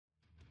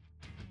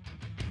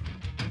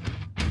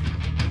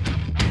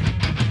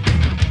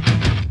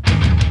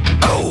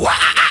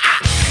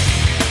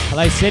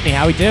Hello, Sydney.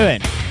 How we doing?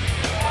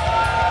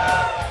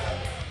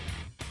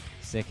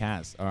 Sick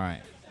as. All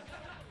right.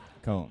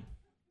 Cool.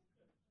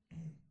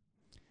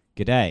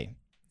 G'day.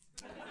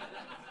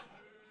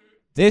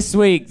 This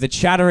week, the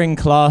chattering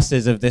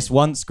classes of this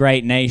once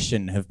great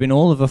nation have been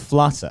all of a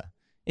flutter.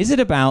 Is it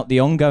about the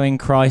ongoing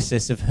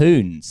crisis of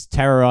hoons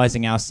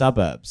terrorizing our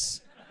suburbs?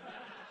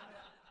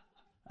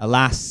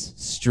 Alas,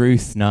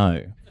 Struth,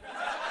 no.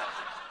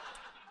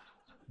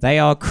 They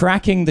are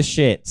cracking the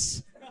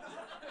shits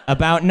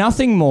about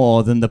nothing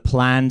more than the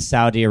planned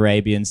Saudi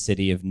Arabian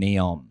city of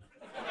Neom.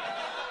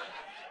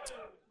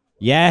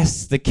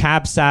 Yes, the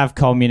Cab-Sav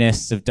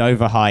communists of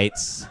Dover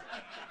Heights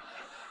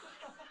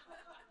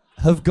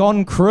have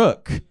gone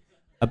crook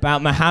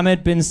about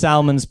Mohammed bin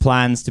Salman's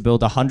plans to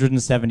build a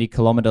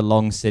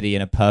 170-kilometer-long city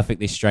in a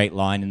perfectly straight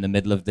line in the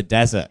middle of the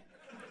desert,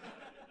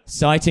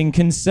 citing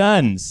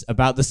concerns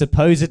about the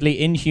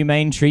supposedly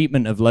inhumane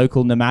treatment of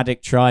local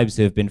nomadic tribes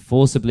who have been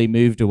forcibly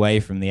moved away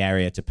from the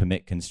area to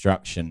permit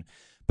construction.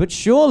 But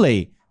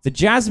surely the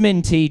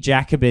Jasmine Tea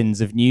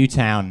Jacobins of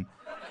Newtown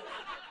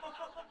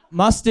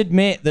must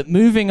admit that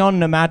moving on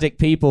nomadic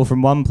people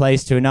from one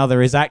place to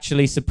another is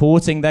actually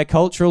supporting their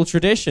cultural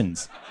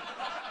traditions.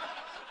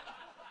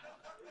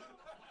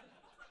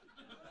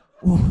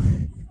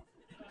 Would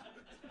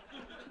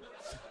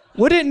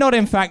it not,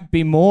 in fact,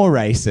 be more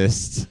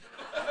racist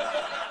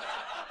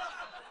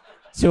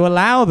to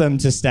allow them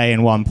to stay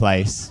in one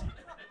place?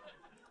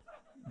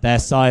 Their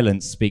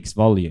silence speaks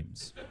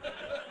volumes.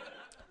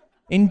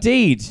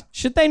 Indeed,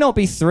 should they not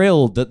be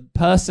thrilled that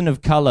person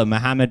of color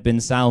Mohammed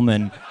bin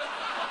Salman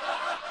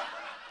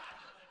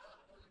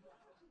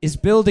is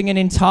building an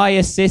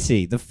entire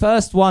city, the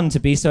first one to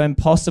be so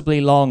impossibly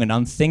long and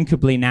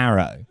unthinkably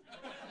narrow,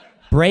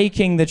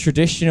 breaking the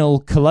traditional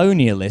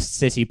colonialist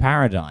city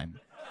paradigm?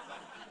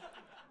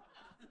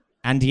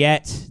 And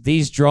yet,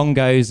 these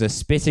drongos are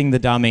spitting the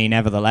dummy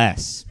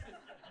nevertheless.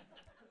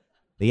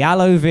 The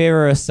aloe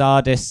vera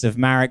sadists of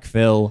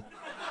Marrickville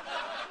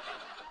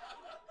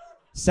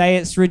say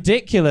it's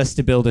ridiculous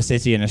to build a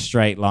city in a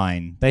straight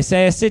line. They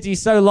say a city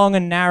so long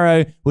and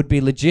narrow would be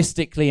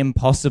logistically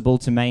impossible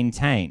to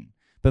maintain.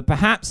 But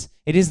perhaps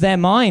it is their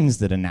minds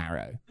that are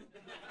narrow.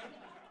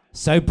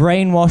 So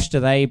brainwashed are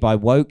they by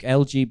woke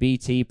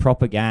LGBT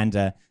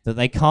propaganda that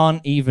they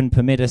can't even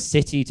permit a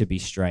city to be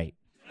straight.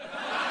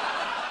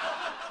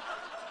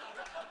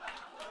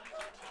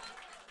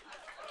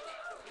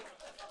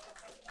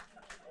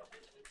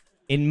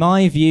 In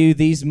my view,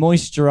 these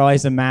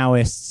moisturizer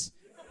Maoists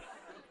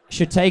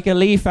should take a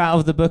leaf out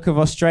of the book of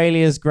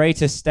Australia's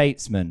greatest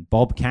statesman,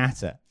 Bob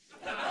Catter,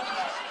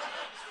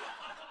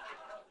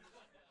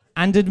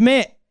 and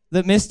admit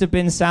that Mr.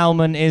 bin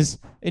Salman is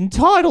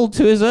entitled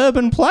to his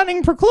urban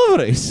planning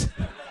proclivities.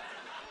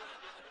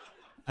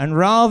 And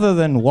rather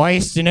than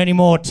wasting any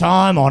more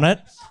time on it,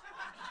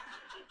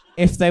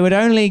 if they would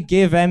only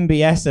give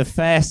MBS a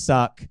fair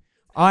suck,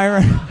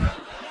 I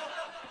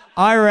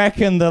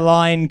reckon the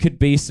line could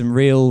be some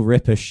real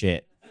ripper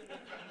shit.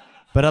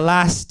 But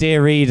alas,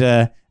 dear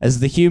reader,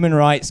 as the human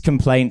rights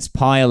complaints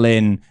pile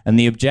in and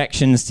the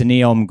objections to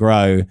Neom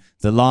grow,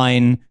 the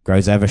line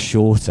grows ever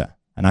shorter.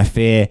 And I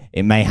fear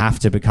it may have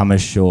to become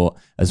as short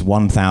as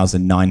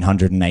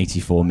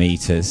 1,984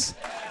 meters.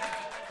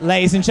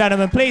 Ladies and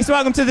gentlemen, please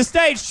welcome to the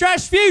stage,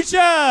 Trash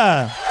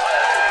Future!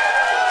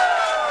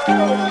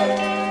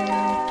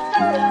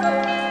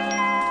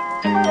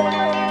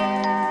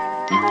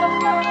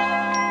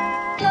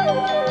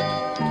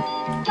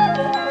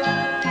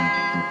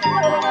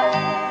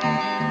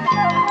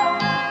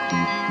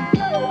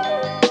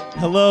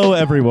 Hello,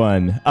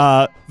 everyone.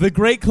 The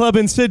Great Club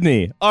in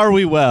Sydney. Are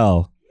we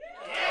well?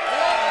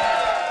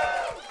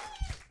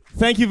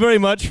 Thank you very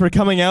much for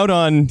coming out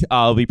on,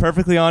 I'll be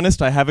perfectly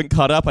honest, I haven't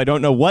caught up. I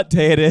don't know what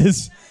day it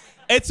is.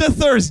 It's a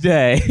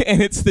Thursday,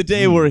 and it's the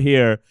day we're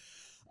here.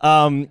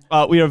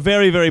 We are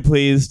very, very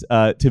pleased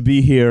to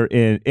be here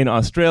in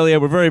Australia.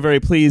 We're very, very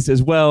pleased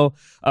as well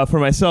for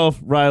myself,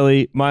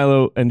 Riley,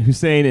 Milo, and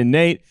Hussein and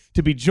Nate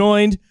to be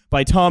joined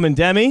by Tom and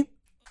Demi.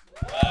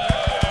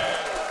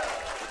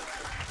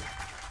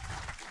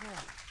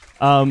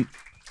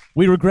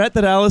 We regret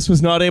that Alice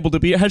was not able to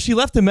be here. Has she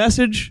left a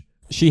message?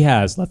 She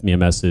has left me a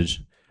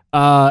message.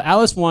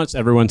 Alice wants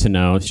everyone to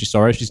know she's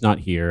sorry she's not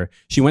here.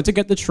 She went to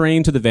get the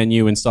train to the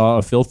venue and saw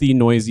a filthy,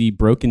 noisy,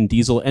 broken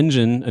diesel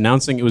engine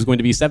announcing it was going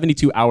to be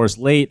 72 hours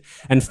late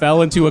and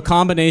fell into a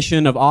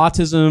combination of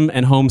autism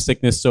and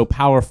homesickness so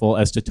powerful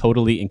as to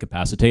totally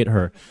incapacitate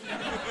her.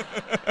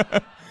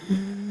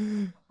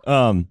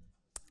 No,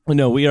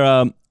 we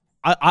are...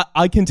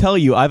 I can tell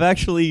you, I've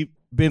actually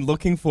been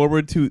looking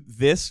forward to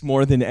this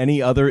more than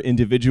any other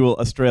individual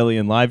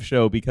Australian live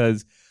show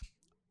because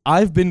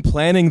I've been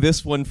planning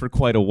this one for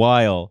quite a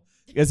while.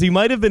 As you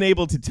might have been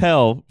able to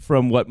tell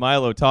from what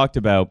Milo talked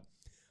about,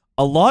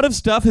 a lot of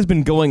stuff has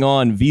been going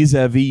on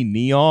vis-a-vis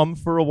Neom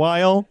for a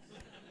while.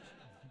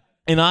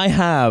 And I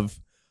have,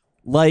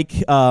 like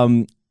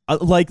Mike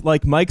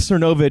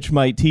Cernovich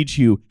might teach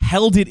you,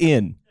 held it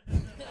in.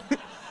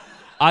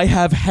 I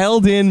have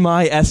held in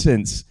my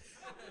essence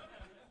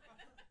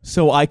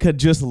so I could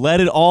just let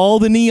it all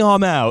the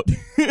Neom out.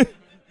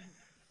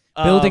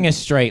 Building a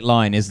straight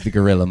line is the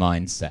gorilla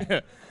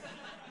mindset.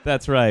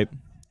 That's right.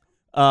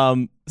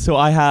 So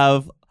I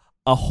have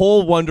a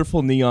whole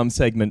wonderful Neom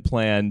segment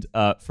planned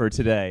for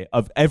today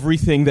of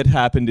everything that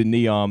happened in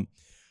Neom.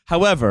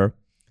 However,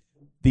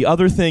 the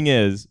other thing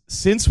is,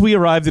 since we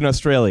arrived in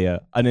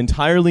Australia, an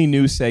entirely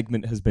new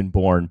segment has been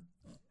born,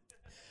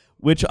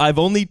 which I've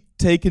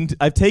taken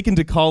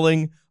to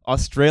calling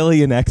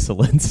Australian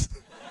Excellence.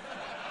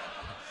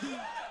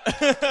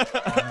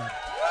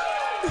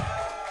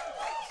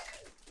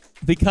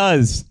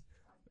 Because,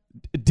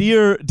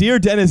 dear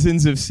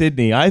denizens of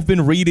Sydney, I've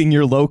been reading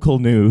your local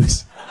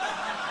news.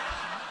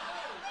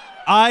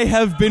 I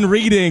have been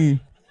reading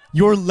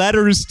your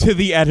letters to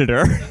the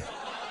editor.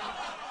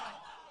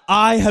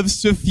 I have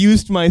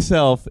suffused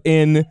myself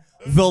in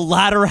the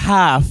latter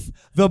half,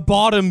 the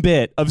bottom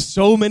bit of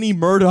so many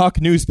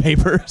Murdoch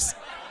newspapers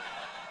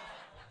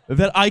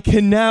that I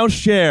can now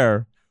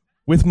share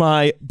with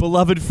my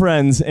beloved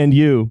friends and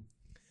you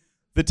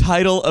the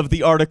title of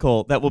the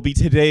article that will be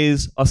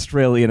today's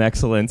Australian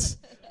Excellence.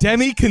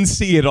 Demi can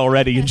see it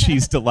already and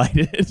she's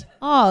delighted.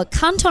 Oh,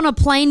 cunt on a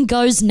plane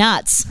goes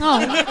nuts. Oh.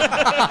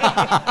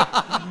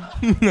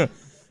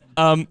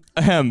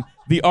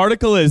 The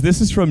article this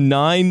is from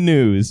 9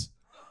 News.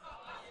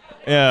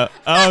 Yeah.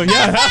 Oh,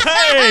 yeah.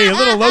 Hey, a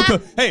little local.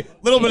 Hey, a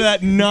little bit of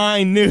that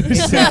 9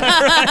 News.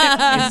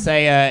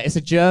 Right? It's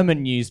a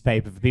German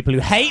newspaper for people who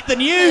hate the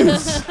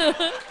news.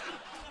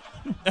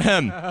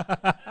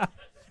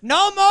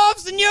 No more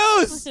of the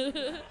news.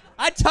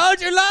 I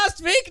told you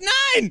last week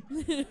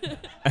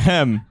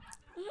 9.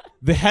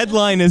 The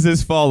headline is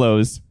as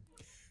follows: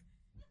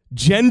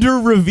 Gender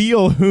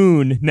reveal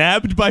hoon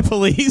nabbed by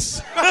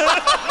police.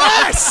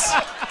 Yes!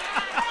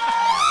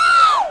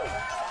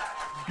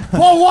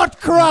 For what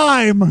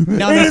crime?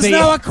 It is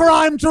now a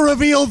crime to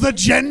reveal the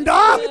gender?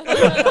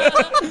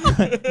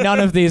 None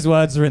of these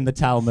words are in the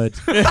Talmud.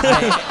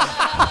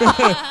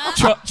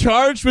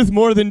 Charged with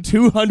more than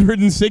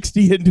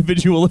 260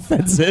 individual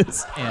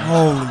offenses. Yeah.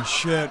 Holy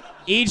shit.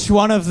 Each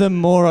one of them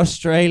more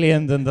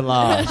Australian than the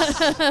last.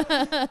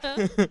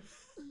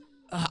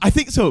 I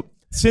think so.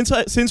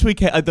 Since we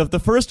came,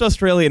 the first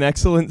Australian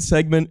Excellence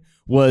segment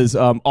was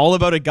all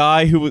about a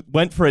guy who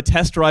went for a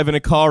test drive in a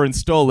car and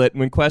stole it, and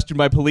when questioned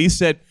by police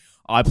said,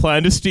 "I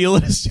plan to steal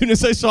it as soon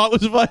as I saw it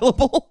was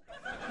available."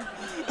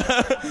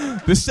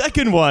 The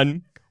second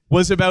one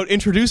was about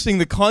introducing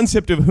the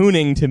concept of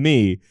hooning to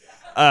me,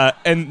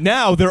 and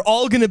now they're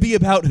all going to be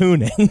about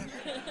hooning.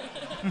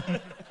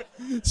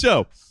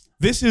 So,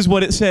 this is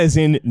what it says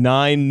in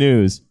 9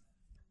 News.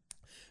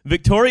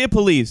 Victoria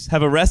police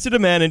have arrested a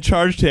man and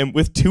charged him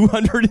with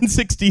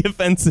 260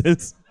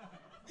 offenses.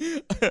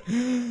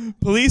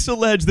 Police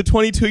allege the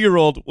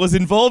 22-year-old was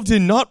involved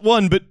in not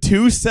one but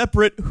 2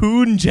 separate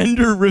hoon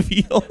gender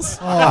reveals.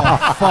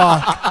 Oh,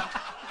 fuck.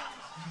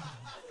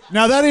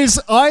 Now that is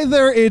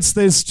either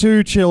there's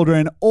 2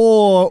 children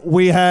or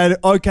we got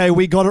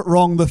it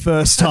wrong the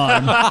first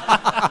time.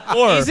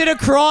 Or, Is it a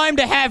crime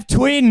to have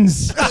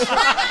twins?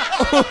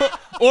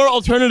 or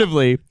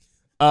alternatively,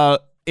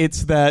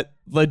 it's that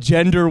the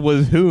gender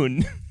was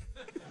hoon.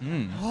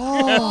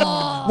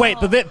 Wait,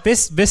 but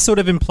this sort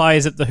of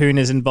implies that the hoon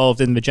is involved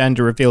in the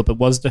gender reveal, but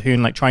was the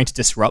hoon trying to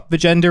disrupt the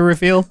gender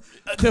reveal?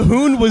 The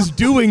hoon was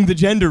doing the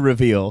gender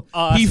reveal.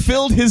 He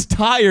filled his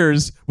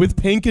tires with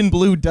pink and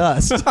blue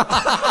dust.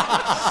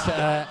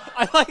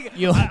 I like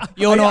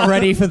You're not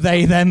ready for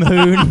they, them,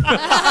 hoon.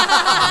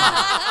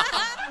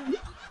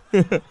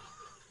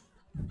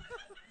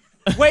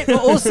 Wait,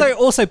 but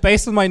also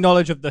based on my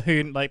knowledge of the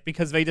hoon,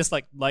 because they just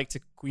like to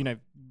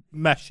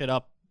mesh it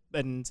up,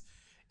 and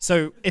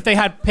so if they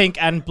had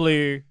pink and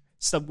blue,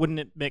 so wouldn't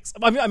it mix?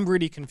 I'm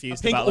really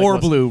confused. Pink about, or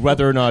blue,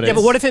 whether or not it's... Yeah,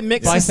 but what if it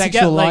mixes Bisexual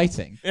together,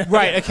 lighting.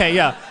 Right, okay,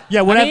 yeah.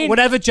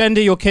 Whatever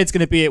gender your kid's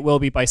going to be, it will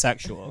be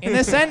bisexual. In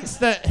the sense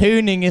that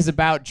hooning is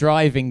about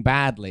driving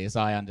badly, as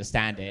I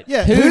understand it.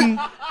 Yeah,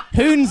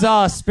 Hoons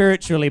are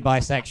spiritually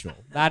bisexual.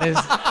 That is...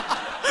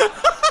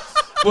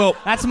 Well,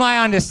 that's my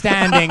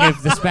understanding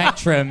of the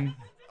spectrum.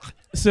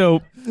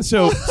 So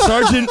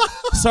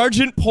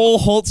Sergeant Paul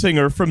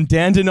Holtzinger from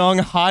Dandenong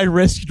High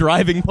Risk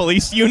Driving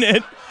Police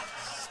Unit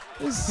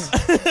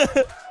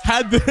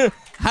had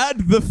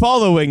the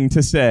following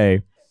to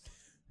say: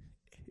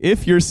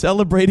 if you're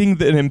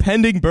celebrating an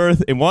impending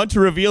birth and want to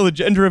reveal the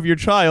gender of your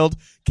child,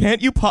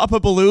 can't you pop a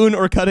balloon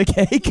or cut a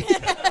cake?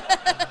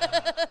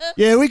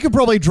 Yeah, we could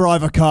probably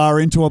drive a car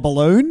into a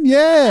balloon.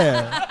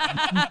 Yeah.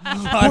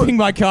 Driving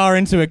my car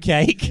into a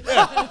cake.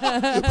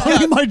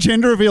 Putting my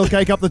gender reveal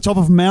cake up the top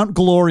of Mount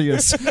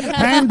Glorious.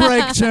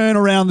 Handbrake turn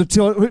around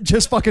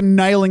just fucking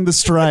nailing the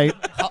straight.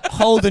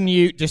 Holden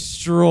Ute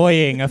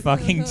destroying a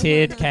fucking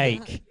tiered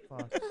cake.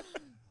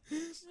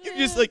 You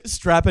just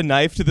strap a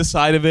knife to the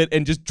side of it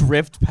and just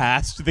drift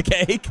past the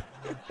cake.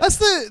 That's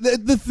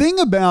the thing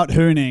about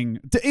hooning,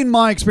 in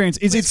my experience,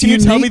 is it's Can you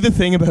unique. tell me the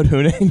thing about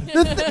hooning?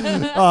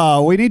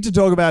 We need to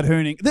talk about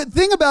hooning. The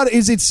thing about it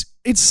is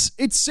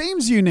it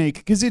seems unique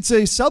because it's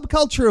a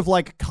subculture of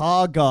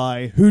car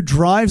guy who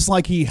drives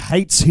like he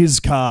hates his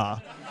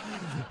car.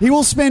 He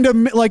will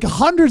spend like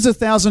hundreds of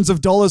thousands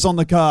of dollars on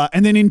the car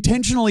and then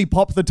intentionally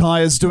pop the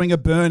tires doing a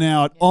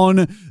burnout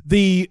on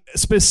the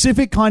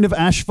specific kind of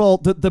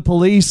asphalt that the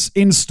police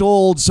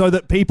installed so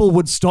that people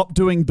would stop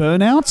doing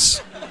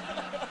burnouts.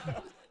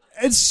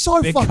 It's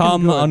so Become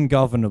fucking good.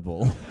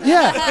 ungovernable.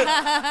 Yeah.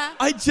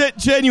 I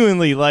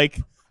genuinely, like,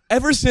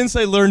 ever since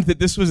I learned that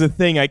this was a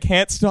thing, I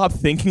can't stop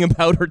thinking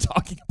about or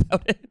talking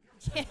about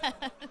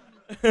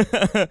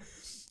it.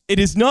 It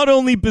is not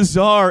only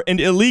bizarre and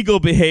illegal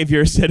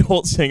behavior, said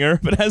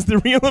Holtzinger, but has the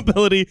real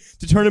ability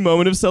to turn a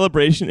moment of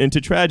celebration into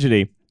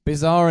tragedy.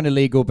 Bizarre and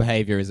illegal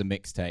behavior is a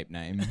mixtape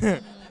name.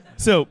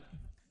 So,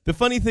 the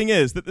funny thing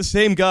is that the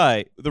same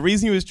guy, the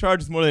reason he was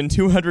charged with more than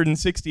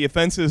 260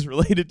 offenses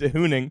related to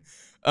hooning,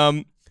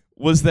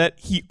 was that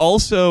he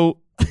also...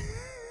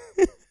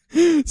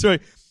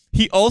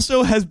 he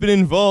also has been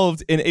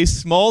involved in a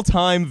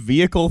small-time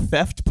vehicle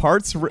theft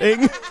parts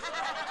ring.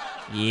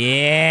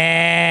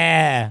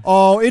 Yeah.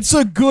 Oh, it's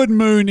a good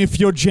moon if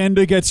your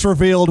gender gets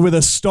revealed with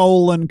a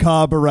stolen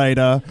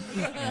carburetor.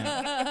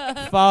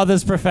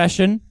 Father's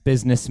profession,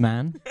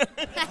 businessman.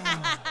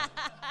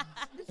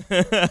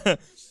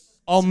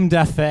 Homme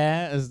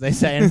d'affaires, as they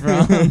say in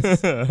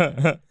France.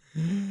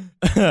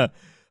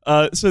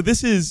 So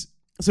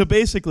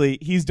basically,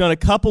 he's done a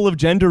couple of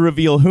gender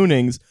reveal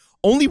hoonings.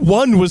 Only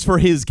one was for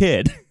his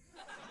kid.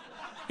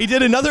 He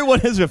did another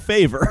one as a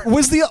favor.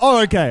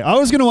 Okay. I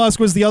was going to ask,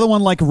 was the other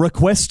one like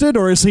requested,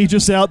 or is he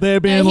just out there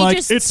being like,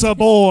 it's a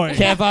boy?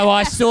 Kevo,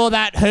 I saw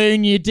that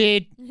hoon you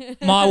did.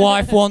 My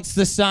wife wants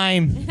the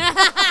same.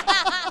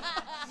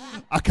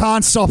 I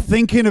can't stop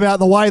thinking about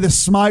the way the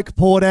smoke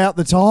poured out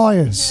the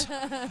tires.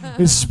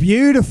 It's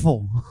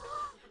beautiful.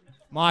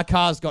 My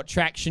car's got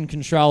traction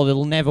control.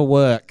 It'll never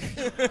work.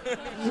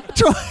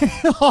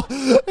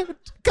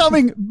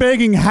 Coming,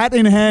 begging, hat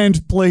in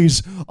hand,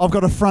 please. I've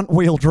got a front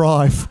wheel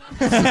drive.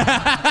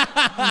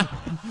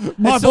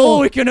 That's all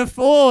we can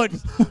afford.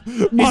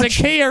 Is a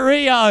Kia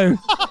Rio.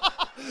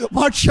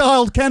 My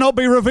child cannot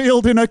be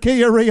revealed in a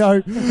Kia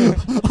Rio.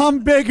 I'm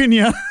begging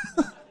you.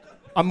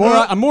 I'm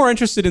more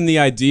interested in the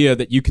idea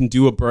that you can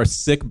do a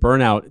sick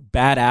burnout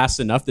badass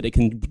enough that it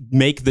can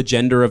make the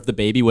gender of the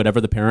baby whatever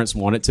the parents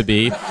want it to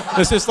be.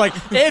 It's just like,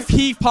 if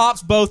he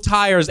pops both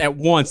tires at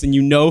once and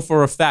you know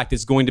for a fact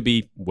it's going to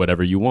be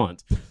whatever you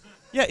want.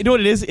 Yeah, you know what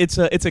it is? It's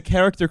a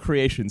character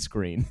creation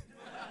screen.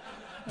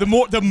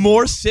 The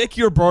more sick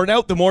your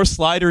burnout, the more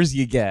sliders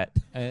you get.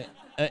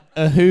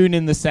 A hoon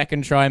in the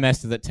second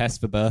trimester that tests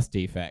for birth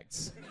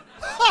defects.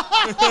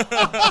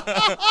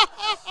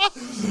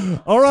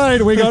 All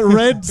right, we got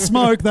red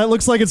smoke. That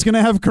looks like it's going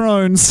to have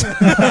Crohn's.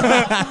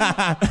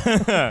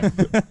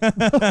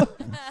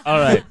 All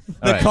right.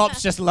 The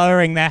cops just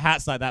lowering their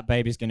hats like that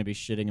baby's going to be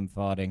shitting and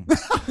farting.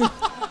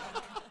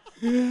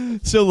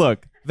 So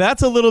look,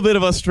 that's a little bit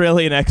of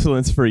Australian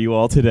excellence for you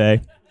all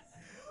today.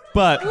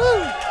 But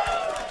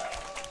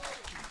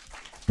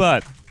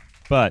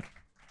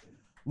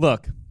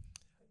look,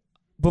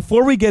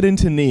 before we get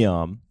into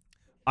Neom,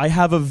 I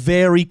have a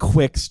very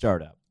quick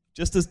startup.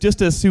 Just a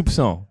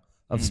soupçon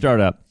of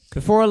startup.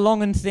 Before a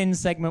long and thin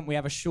segment, we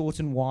have a short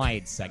and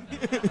wide segment.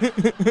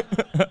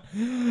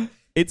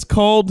 It's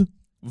called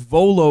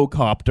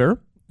Volocopter.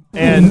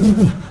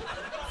 And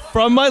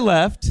from my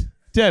left,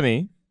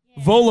 Demi,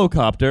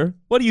 Volocopter,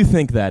 what do you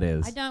think that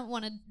is? I don't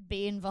want to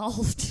be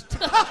involved.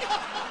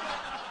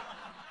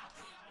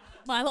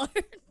 Milo.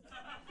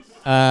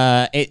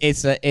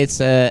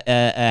 It's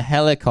a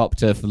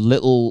helicopter for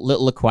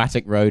little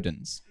aquatic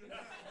rodents.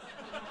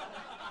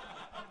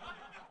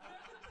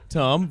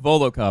 Tom,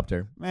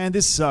 Volocopter. Man,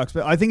 this sucks,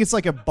 but I think it's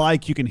like a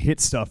bike you can hit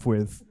stuff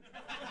with.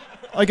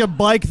 Like a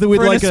bike that with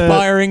For like an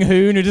aspiring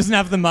hoon who doesn't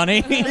have the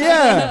money.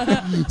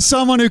 Yeah.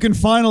 Someone who can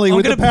finally,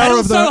 with the gonna power pedal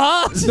of so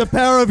hard. the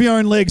power of your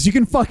own legs, you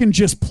can fucking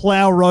just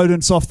plow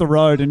rodents off the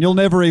road and you'll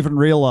never even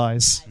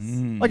realize.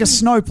 Like a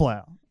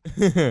snowplow.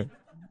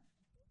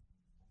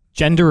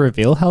 Gender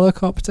reveal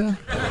helicopter.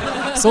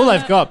 That's all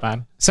I've got,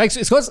 man.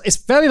 It's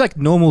fairly like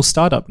normal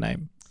startup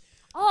name.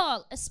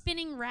 Oh, a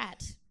spinning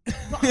rat.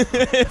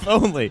 If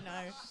only.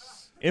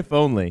 If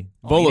only.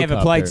 You never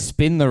Volocopter. played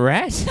Spin the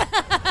Rat?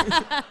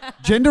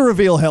 Gender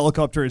reveal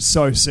helicopter is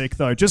so sick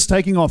though. Just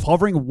taking off,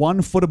 hovering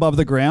 1 foot above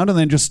the ground and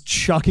then just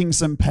chucking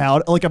some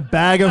powder, like a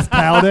bag of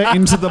powder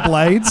into the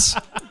blades.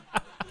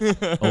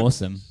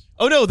 Awesome.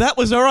 Oh no, that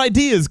was our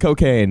ideas,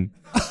 cocaine.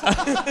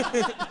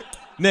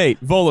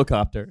 Nate,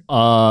 Volocopter.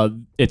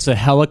 It's a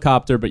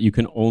helicopter, but you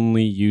can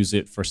only use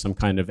it for some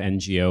kind of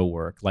NGO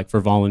work, like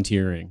for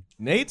volunteering.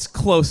 Nate's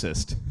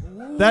closest.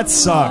 That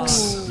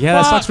sucks. Yeah,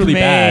 that sucks really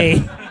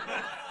bad.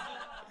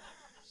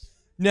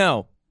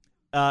 Now,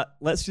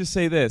 let's just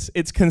say this.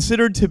 It's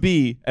considered to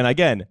be, and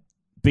again,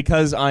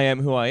 because I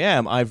am who I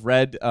am, I've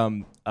read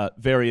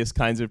various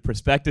kinds of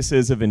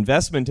prospectuses of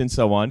investment and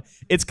so on.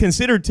 It's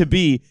considered to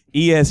be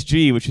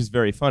ESG, which is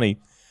very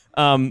funny.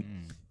 2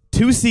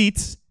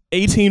 seats,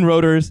 18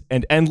 rotors,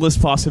 and endless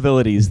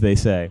possibilities, they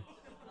say.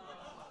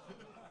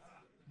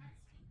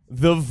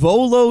 The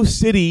Volo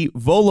City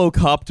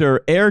Volocopter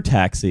air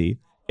taxi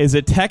is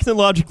a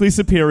technologically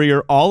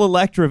superior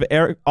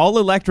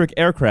all-electric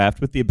aircraft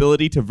with the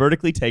ability to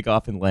vertically take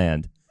off and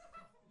land.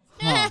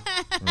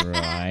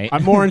 Right.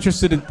 I'm more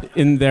interested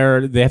in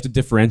they have to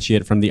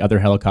differentiate from the other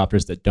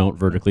helicopters that don't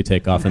vertically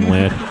take off and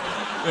land.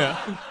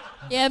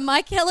 Yeah,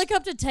 my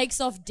helicopter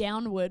takes off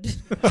downward.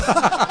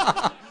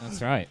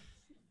 That's right.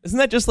 Isn't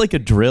that just like a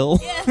drill?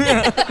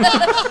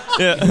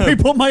 We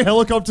put my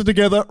helicopter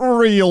together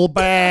real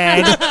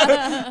bad.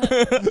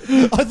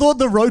 I thought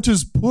the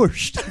rotors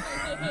pushed.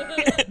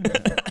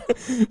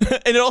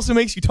 And it also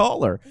makes you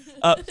taller.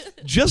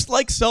 Just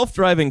like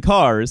self-driving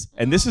cars,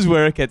 and this is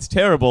where it gets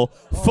terrible,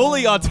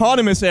 fully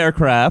autonomous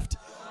aircraft.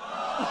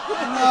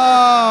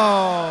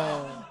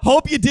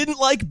 Hope you didn't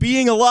like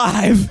being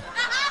alive.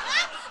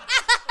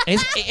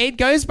 It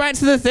goes back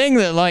to the thing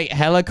that, like,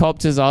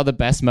 helicopters are the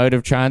best mode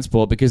of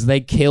transport because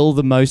they kill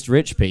the most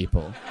rich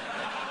people.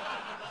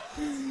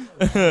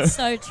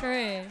 So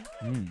true.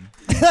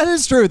 That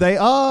is true. They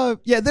are,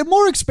 they're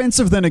more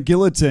expensive than a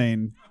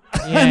guillotine.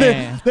 Yeah.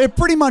 And they're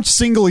pretty much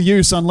single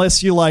use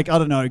unless you, like, I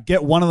don't know,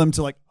 get one of them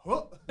to, like,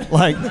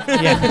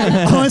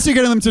 unless you're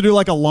getting them to do,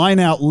 like, a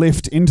line-out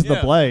lift into the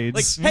blades.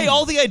 Like, hey,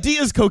 all the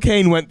ideas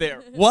cocaine went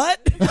there.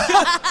 What?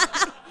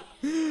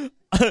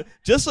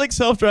 Just like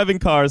self-driving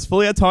cars,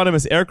 fully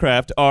autonomous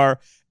aircraft are,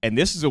 and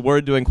this is a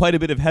word doing quite a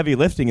bit of heavy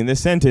lifting in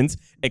this sentence,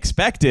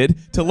 expected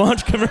to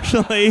launch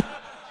commercially.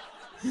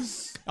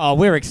 Oh,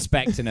 we're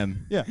expecting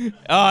them. Yeah.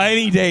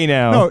 Any day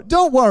now. No,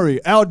 don't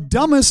worry. Our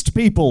dumbest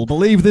people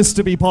believe this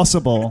to be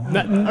possible.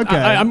 Okay.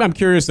 I'm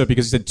curious, though,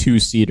 because you said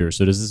two-seater.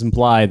 So does this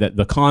imply that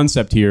the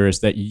concept here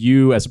is that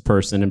you as a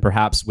person, and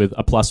perhaps with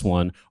a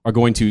 +1, are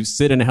going to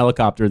sit in a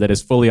helicopter that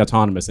is fully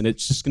autonomous, and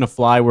it's just going to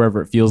fly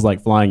wherever it feels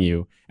like flying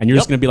you, and you're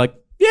just going to be like,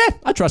 yeah,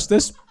 I trust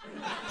this.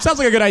 Sounds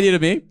like a good idea to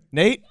me.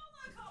 Nate?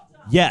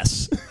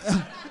 Yes.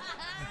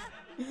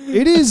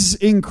 It is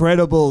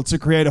incredible to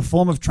create a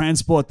form of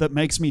transport that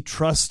makes me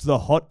trust the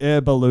hot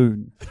air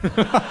balloon.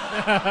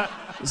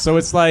 So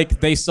it's like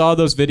they saw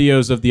those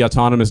videos of the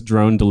autonomous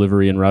drone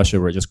delivery in Russia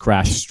where it just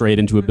crashed straight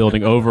into a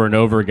building over and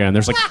over again.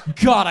 There's like,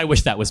 God, I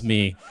wish that was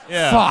me.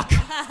 Yeah. Fuck.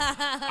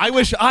 I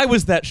wish I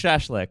was that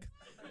shashlik.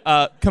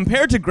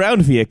 Compared to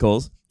ground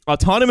vehicles,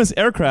 autonomous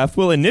aircraft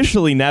will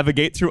initially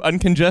navigate through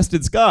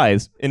uncongested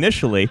skies.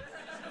 Initially.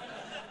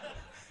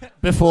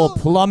 Before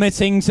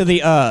plummeting to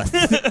the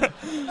earth.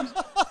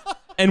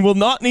 And will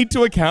not need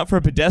to account for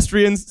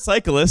pedestrians,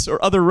 cyclists,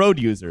 or other road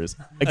users.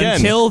 Again,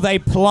 Until they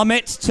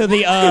plummet to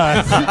the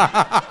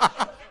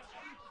earth.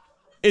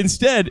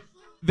 instead,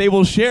 they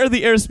will share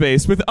the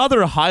airspace with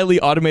other highly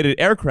automated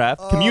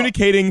aircraft,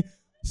 communicating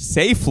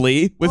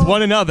safely with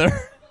one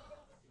another.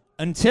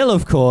 Until,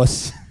 of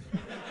course...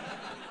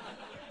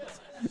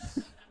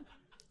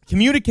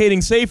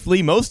 Communicating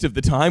safely most of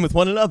the time with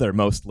one another,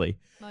 mostly.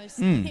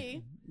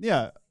 Mostly.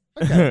 Yeah.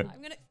 Okay.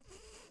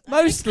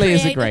 Mostly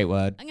is a great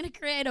word. I'm going to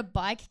create a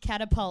bike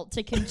catapult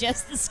to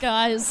congest the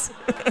skies.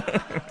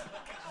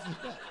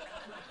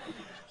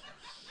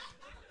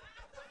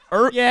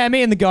 Yeah,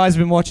 me and the guys have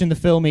been watching the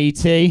film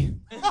E.T.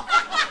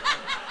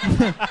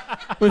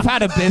 We've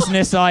had a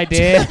business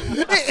idea.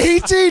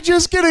 E.T.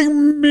 just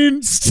getting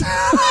minced.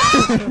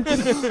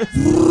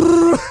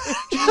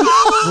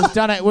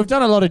 We've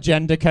done a lot of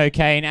gender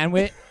cocaine, and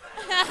we're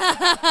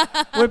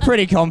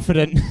pretty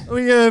confident.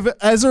 We have,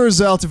 as a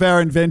result of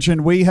our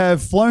invention, we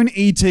have flown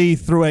E.T.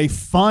 through a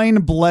fine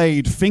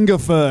blade, finger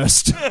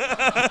first,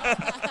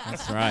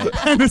 That's right.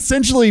 and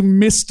essentially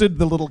misted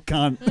the little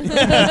cunt.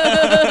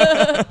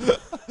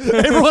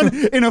 Everyone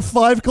in a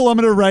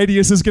 5-kilometer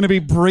radius is going to be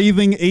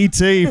breathing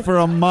E.T. for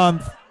a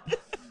month.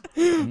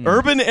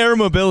 Urban air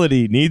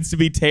mobility needs to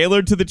be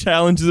tailored to the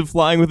challenges of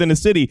flying within a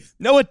city.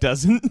 No, it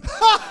doesn't.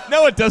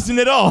 No, it doesn't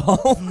at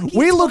all.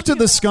 We looked at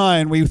the sky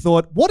and we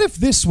thought, what if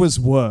this was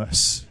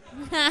worse?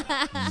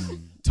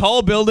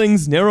 Tall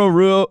buildings, narrow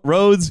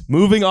roads,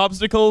 moving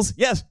obstacles.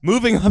 Yes,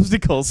 moving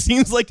obstacles.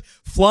 Seems like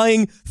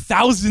flying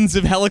thousands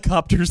of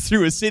helicopters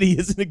through a city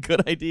isn't a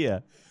good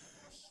idea.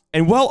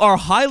 And while our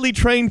highly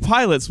trained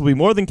pilots will be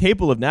more than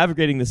capable of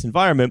navigating this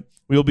environment,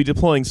 we will be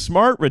deploying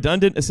smart,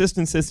 redundant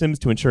assistance systems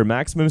to ensure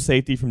maximum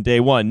safety from day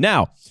one.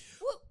 Now,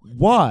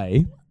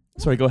 why?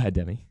 Sorry, go ahead,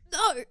 Demi.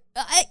 No,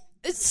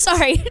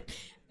 sorry.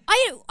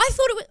 I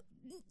thought it was...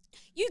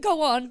 You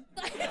go on.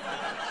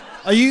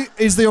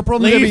 Is there a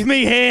problem? Leave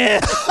me here.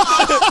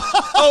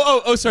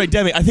 Oh, sorry,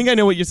 Demi. I think I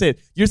know what you're saying.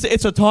 You're saying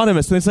it's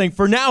autonomous. So they're saying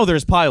for now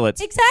there's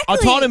pilots. Exactly.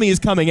 Autonomy is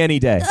coming any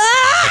day.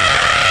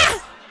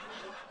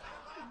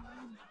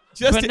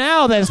 But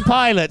now there's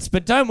pilots,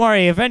 but don't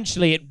worry,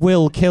 eventually it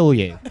will kill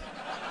you.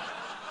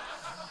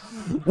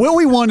 What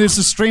we want is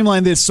to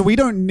streamline this so we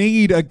don't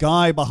need a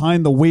guy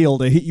behind the wheel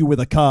to hit you with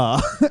a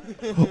car.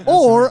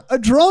 Or a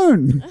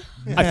drone.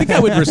 I think I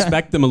would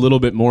respect them a little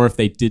bit more if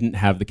they didn't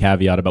have the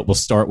caveat about we'll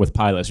start with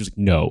pilots. Just like,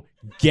 no,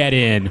 get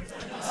in.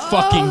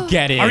 Fucking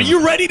get in. Are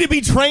you ready to be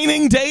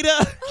training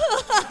Data?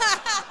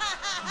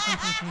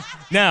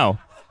 Now,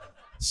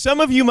 some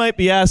of you might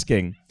be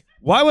asking,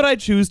 why would I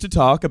choose to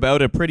talk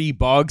about a pretty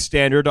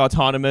bog-standard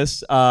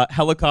autonomous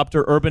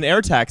helicopter urban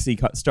air taxi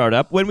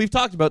startup when we've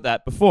talked about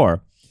that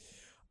before?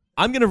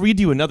 I'm going to read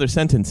you another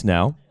sentence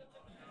now.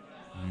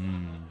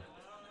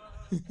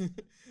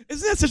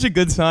 Isn't that such a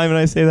good sign when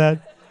I say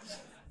that?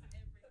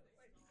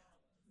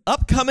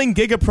 Upcoming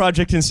Giga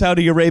project in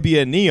Saudi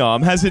Arabia,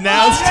 NEOM, has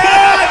announced...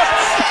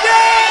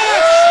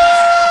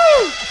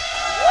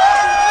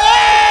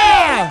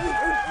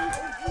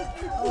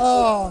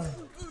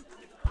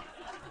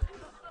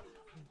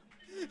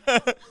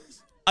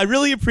 I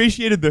really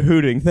appreciated the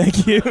hooting.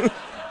 Thank you.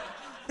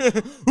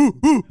 Ooh,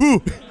 ooh,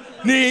 ooh.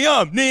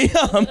 NEOM,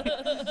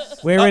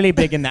 NEOM. We're really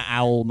big in the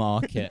owl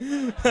market.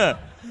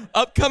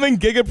 Upcoming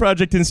Giga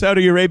project in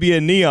Saudi Arabia,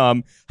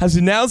 NEOM, has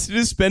announced it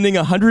is spending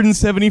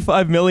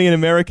 175 million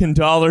American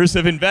dollars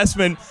of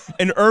investment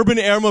in urban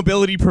air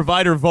mobility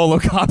provider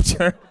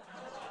Volocopter.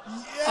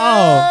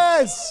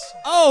 Yes!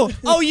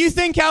 Oh, you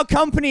think our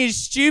company is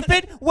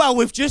stupid? Well,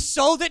 we've just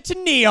sold it to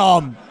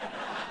NEOM.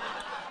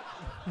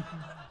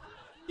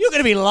 You're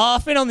going to be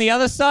laughing on the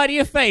other side of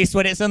your face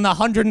when it's in the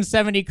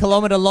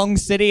 170-kilometer long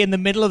city in the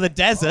middle of the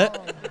desert.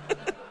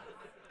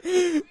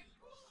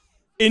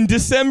 In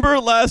December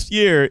last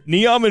year,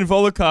 NEOM and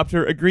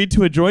Volocopter agreed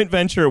to a joint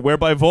venture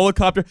whereby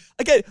Volocopter...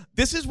 Again,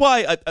 this is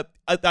why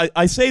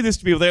I say this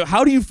to people. They go,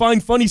 how do you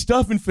find funny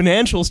stuff in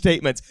financial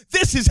statements?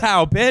 This is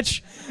how,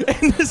 bitch!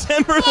 In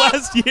December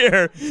last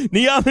year,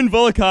 NEOM and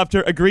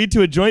Volocopter agreed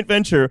to a joint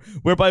venture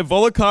whereby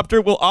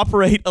Volocopter will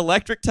operate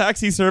electric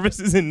taxi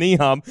services in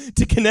NEOM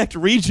to connect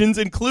regions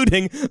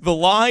including the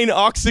Line,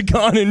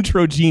 Oxagon, and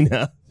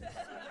Trojena.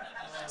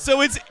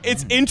 So it's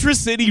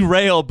intra-city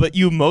rail, but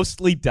you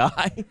mostly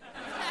die.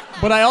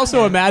 But I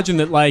also imagine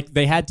that like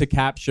they had to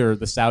capture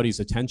the Saudis'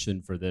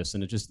 attention for this,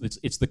 and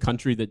it's the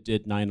country that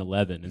did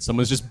 9/11, and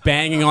someone's just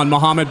banging on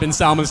Mohammed bin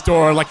Salman's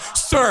door, like,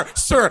 sir,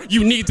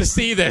 you need to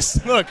see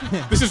this. Look,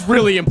 this is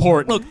really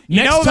important. Look,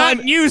 You know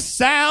that new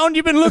sound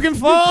you've been looking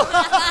for?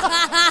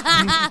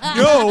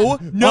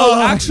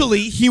 No,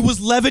 actually, he was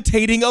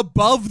levitating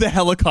above the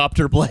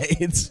helicopter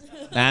blades.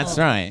 That's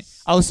right.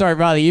 Oh, sorry,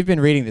 Riley, you've been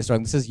reading this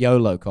wrong. This is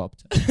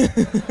YOLOcopter.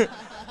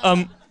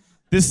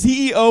 The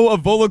CEO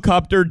of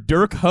Volocopter,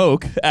 Dirk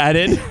Hoek,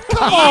 added...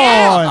 Come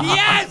on!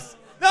 Yes!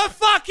 The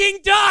fucking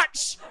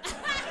Dutch!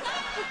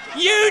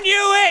 You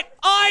knew it!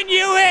 I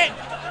knew it!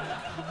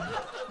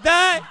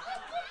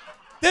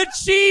 The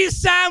cheese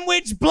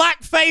sandwich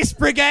blackface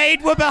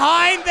brigade were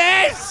behind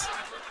this!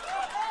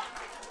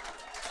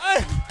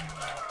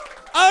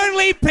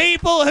 Only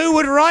people who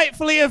would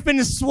rightfully have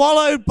been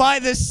swallowed by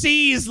the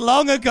seas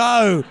long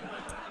ago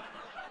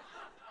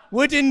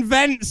would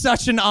invent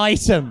such an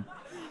item.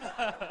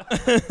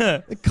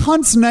 The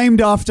cunt's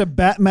named after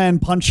Batman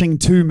punching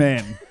two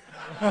men.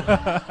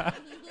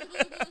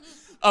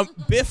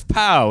 Biff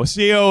Pow,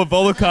 CEO of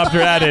Volocopter,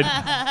 added,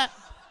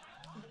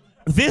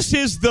 this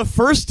is the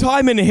first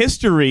time in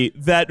history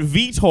that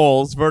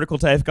VTOLs, vertical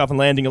takeoff and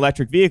landing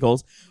electric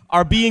vehicles,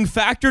 are being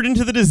factored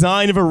into the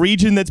design of a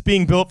region that's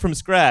being built from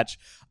scratch.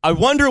 I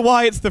wonder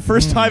why it's the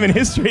first time in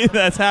history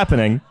that's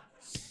happening.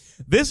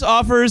 This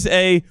offers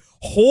a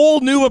whole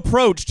new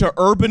approach to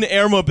urban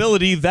air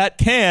mobility that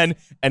can,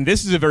 and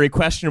this is a very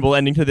questionable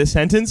ending to this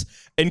sentence,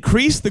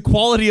 increase the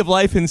quality of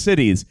life in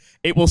cities.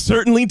 It will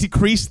certainly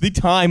decrease the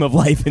time of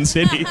life in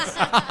cities.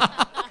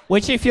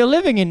 Which, if you're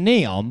living in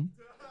NEOM,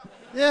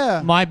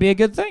 might be a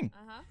good thing.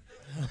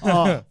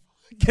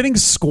 Getting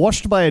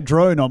squashed by a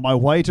drone on my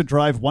way to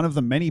drive one of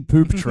the many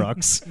poop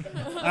trucks.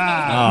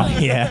 Oh,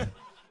 yeah.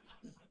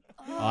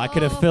 Oh, I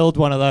could have filled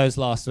one of those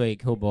last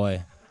week. Oh,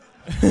 boy.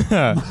 He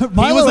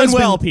was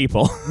unwell,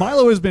 people.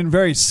 Milo has been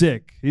very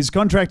sick. He's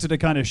contracted a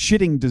kind of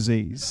shitting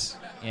disease.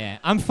 Yeah,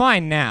 I'm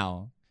fine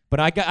now. But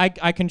I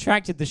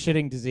contracted the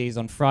shitting disease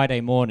on Friday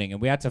morning, and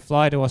we had to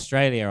fly to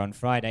Australia on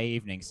Friday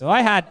evening. So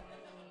I had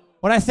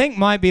what I think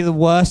might be the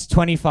worst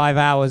 25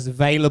 hours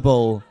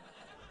available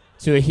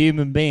to a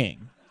human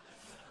being.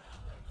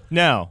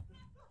 Now,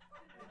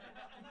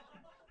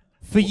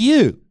 for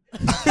you.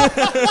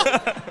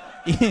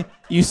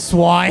 You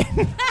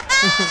swine.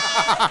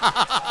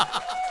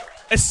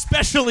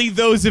 especially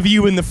those of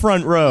you in the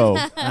front row.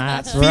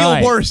 That's Feel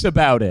right. worse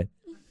about it.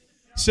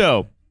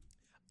 So,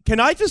 can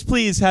I just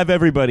please have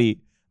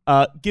everybody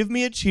give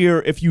me a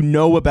cheer if you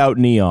know about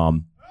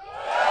NEOM?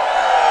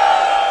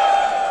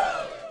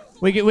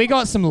 We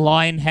got some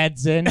line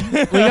heads in.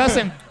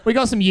 We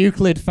got some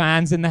Euclid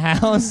fans in the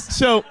house.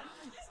 So,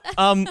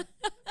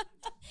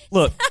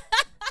 look.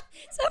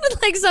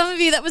 Sounded like some of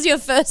you that was your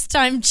first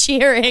time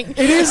cheering.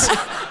 It is. And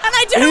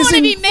I don't want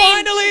to be mean.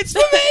 Finally, it's for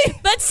me.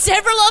 But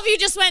several of you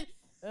just went,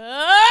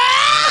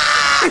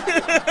 "Ah!"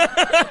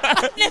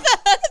 I've never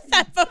heard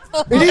that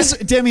before. It is,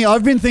 Demi,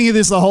 I've been thinking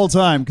this the whole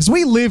time because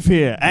we live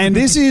here and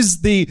it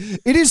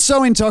is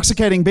so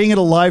intoxicating being at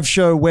a live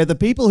show where the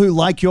people who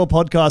like your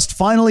podcast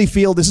finally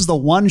feel this is the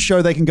one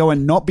show they can go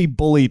and not be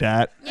bullied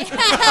at.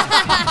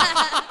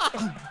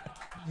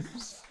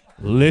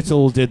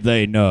 Little did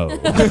they know.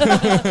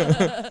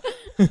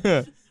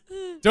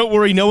 Don't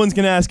worry, no one's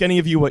going to ask any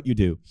of you what you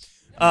do.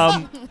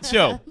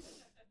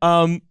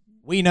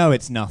 We know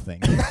it's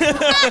nothing.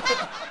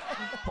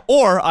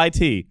 Or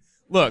IT.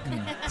 Look,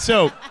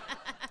 so,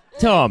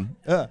 Tom,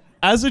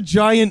 as a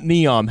giant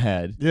NEOM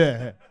head,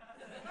 Yeah.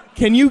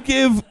 Can you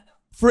give,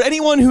 for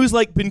anyone who's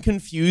like been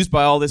confused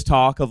by all this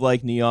talk of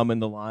like Neom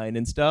and the line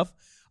and stuff,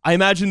 I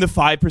imagine the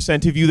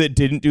 5% of you that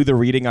didn't do the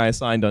reading I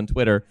assigned on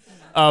Twitter,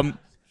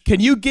 can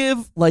you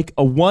give like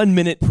a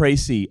 1-minute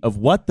précis of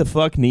what the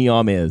fuck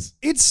Neom is?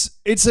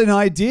 It's an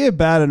idea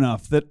bad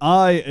enough that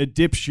I, a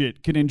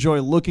dipshit, can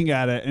enjoy looking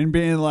at it and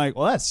being like,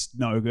 well, that's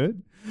no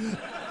good.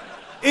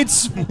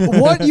 It's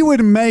what you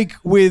would make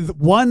with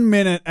 1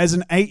 minute as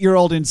an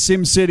 8-year-old in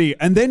SimCity,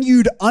 and then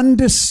you'd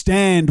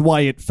understand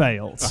why it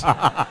failed.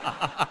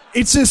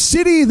 It's a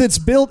city that's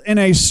built in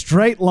a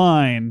straight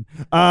line.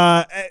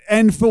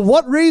 And for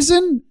what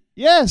reason?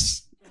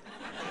 Yes.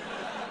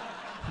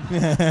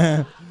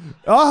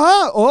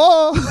 Oh.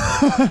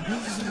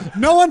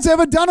 No one's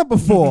ever done it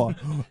before.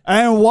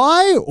 And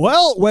why?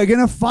 Well, we're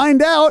going to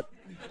find out.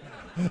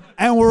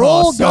 And we're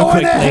all so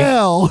going to quickly.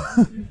 hell.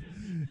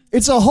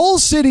 It's a whole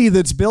city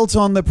that's built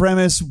on the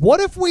premise, what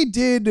if we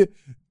did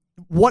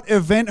what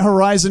Event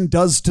Horizon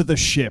does to the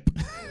ship?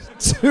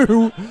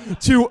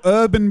 to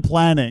urban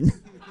planning.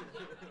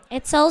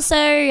 It's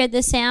also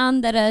the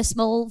sound that a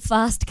small,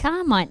 fast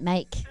car might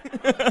make.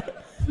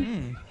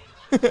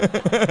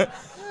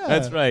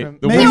 That's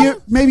right.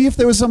 Maybe if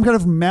there was some kind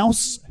of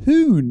mouse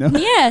hoon.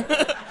 Yeah.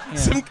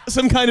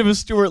 Some kind of a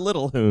Stuart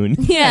Little hoon.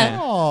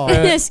 Yeah.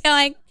 Just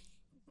going,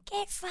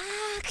 get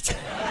fucked.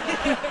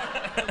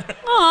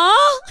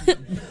 Aw.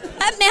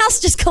 That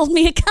mouse just called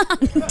me a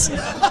cunt.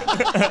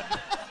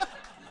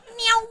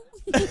 Meow.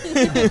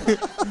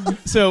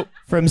 So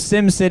From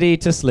SimCity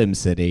to Slim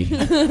City.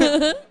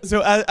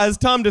 So as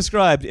Tom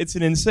described, it's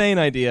an insane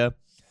idea.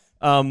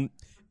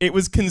 It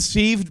was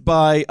conceived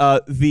by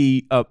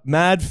the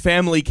mad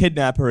family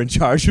kidnapper in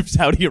charge of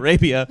Saudi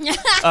Arabia,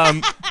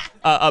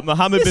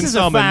 Mohammed This bin is a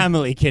Salman,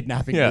 family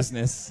kidnapping Yeah.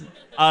 business.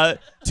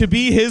 to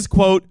be his,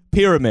 quote,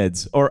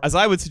 pyramids, or as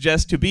I would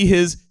suggest, to be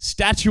his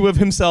statue of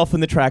himself in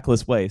the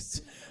trackless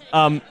wastes.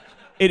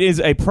 It is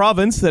a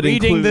province that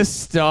Reading the includes...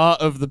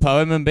 start of the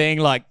poem and being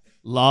like,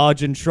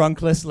 large and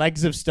trunkless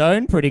legs of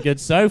stone, pretty good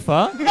so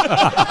far.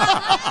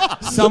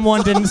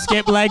 Someone didn't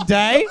skip leg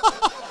day.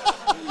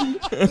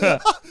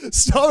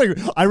 Sorry,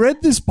 I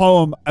read this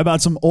poem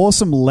about some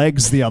awesome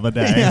legs the other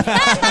day.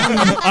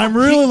 I'm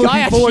really Guy looking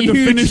had forward to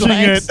huge finishing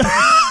legs. it.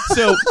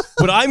 So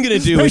what I'm going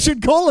to do They is...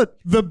 should call it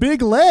The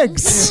Big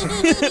Legs.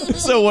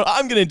 So what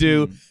I'm going to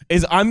do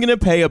is I'm going to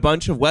pay a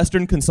bunch of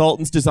Western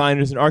consultants,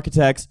 designers, and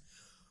architects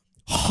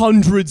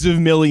hundreds of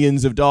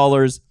millions of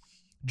dollars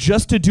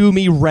just to do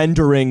me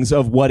renderings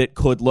of what it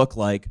could look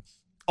like.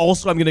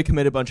 Also, I'm going to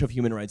commit a bunch of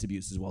human rights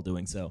abuses while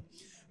doing so.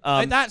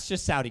 But that's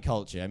just Saudi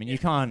culture. I mean, you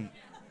can't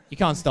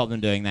stop them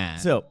doing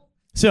that.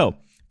 So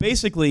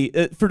basically,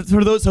 for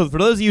those of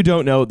you who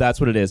don't know,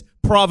 that's what it is.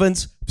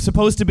 Province,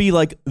 supposed to be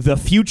like the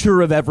future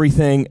of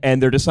everything,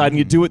 and they're deciding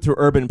to do it through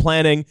urban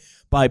planning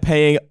by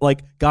paying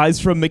like guys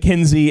from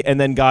McKinsey and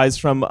then guys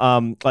from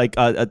Zaha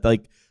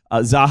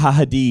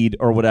Hadid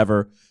or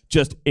whatever,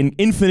 just in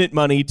infinite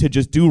money to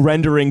just do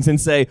renderings and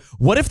say,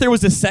 what if there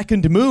was a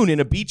second moon in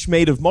a beach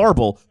made of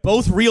marble?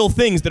 Both real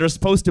things that are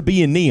supposed to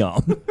be in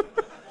Neom.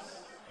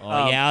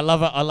 Yeah, I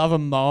love a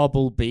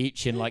marble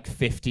beach in like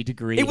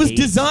 50-degree It was heat.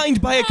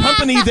 designed by a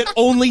company that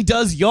only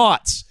does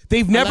yachts.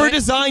 They've never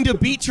designed a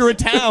beach or a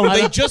town.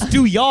 They just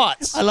do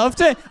yachts. I love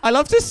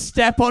to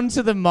step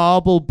onto the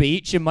marble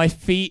beach and my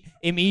feet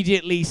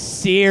immediately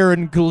sear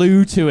and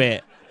glue to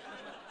it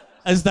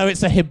as though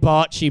it's a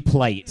hibachi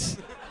plate.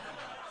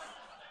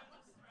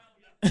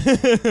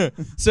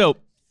 So,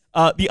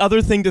 the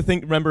other thing to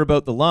remember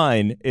about the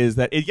line is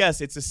that,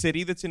 it's a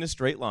city that's in a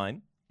straight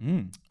line.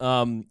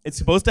 It's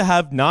supposed to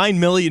have 9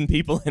 million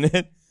people in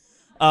it.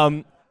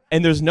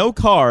 And there's no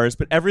cars,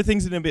 but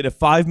everything's in a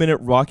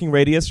 5-minute walking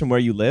radius from where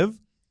you live.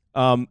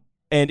 And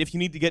if you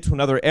need to get to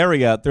another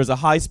area, there's a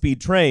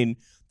high-speed train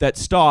that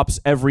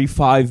stops every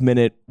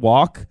 5-minute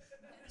walk.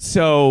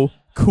 So,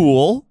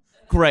 cool.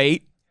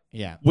 Great.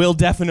 Yeah. Will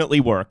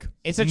definitely work.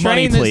 It's a Money,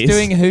 train that's please.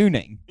 doing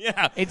hooning.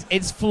 Yeah.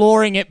 It's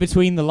flooring it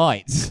between the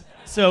lights.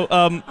 So,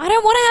 I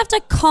don't want to have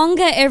to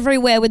conga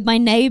everywhere with my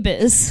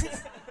neighbors.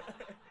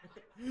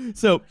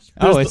 so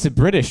Oh, there's it's a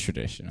British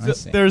tradition. I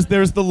see.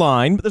 there's the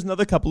line, but there's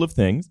another couple of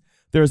things.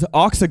 There's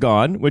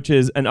Oxagon, which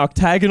is an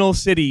octagonal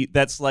city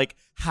that's like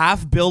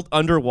half built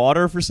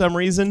underwater for some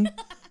reason.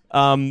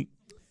 And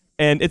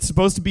it's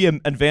supposed to be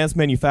an advanced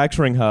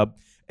manufacturing hub.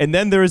 And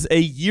then there's a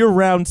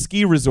year-round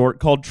ski resort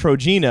called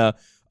Trojena,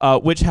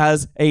 which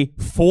has a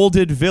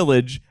folded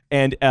village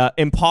and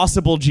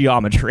impossible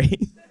geometry.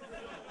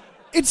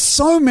 It's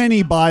so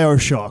many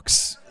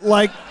Bioshocks.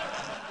 Like,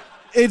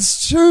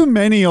 it's too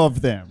many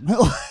of them.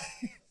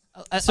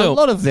 A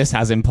lot of this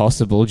has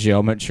impossible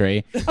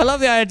geometry. I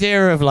love the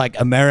idea of like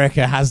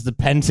America has the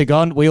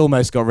Pentagon. We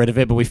almost got rid of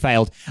it, but we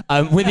failed.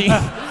 With the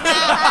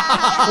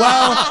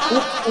well,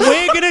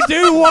 we're gonna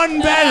do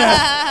one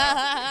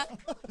better.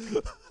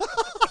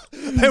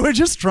 They were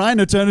just trying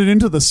to turn it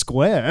into the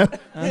square.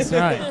 That's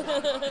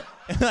right.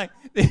 Like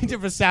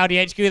for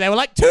Saudi HQ, they were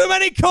like too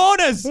many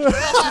corners.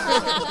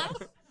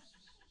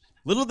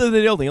 Little did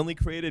they know, they only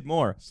created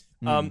more.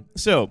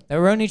 So They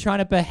were only trying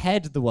to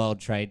behead the World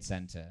Trade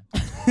Center.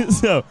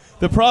 So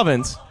the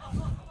province.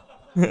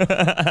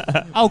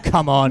 Oh,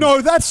 come on.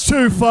 No, that's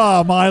too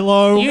far,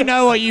 Milo. You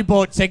know what you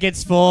bought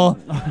tickets for.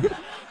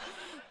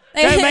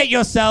 Don't make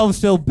yourselves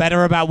feel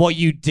better about what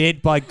you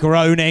did by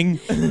groaning.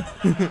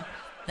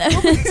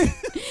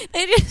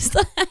 They just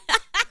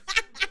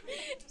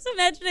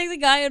imagining the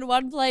guy in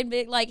one plane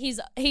being like, he's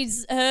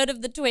heard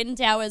of the Twin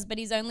Towers, but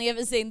he's only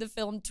ever seen the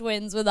film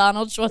Twins with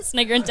Arnold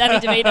Schwarzenegger and Danny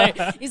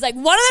DeVito. He's like,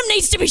 one of them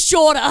needs to be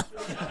shorter.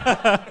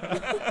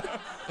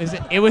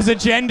 It was a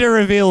gender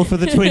reveal for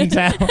the Twin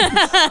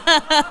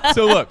Towers.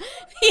 So look,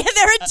 Yeah,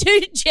 there are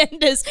two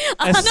genders.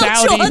 Arnold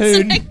Saudi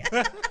hoon.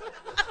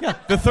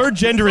 Schwarzenegger. the third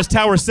gender is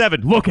Tower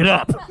 7. Look it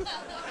up.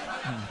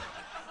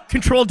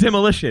 Controlled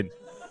demolition.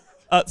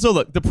 So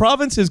look, the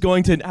province has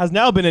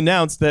now been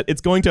announced that it's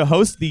going to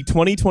host the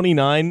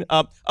 2029.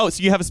 So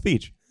you have a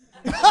speech.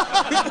 Go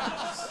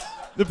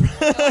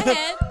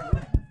ahead.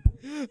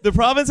 The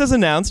province has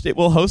announced it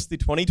will host the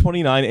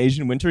 2029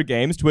 Asian Winter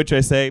Games, to which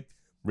I say,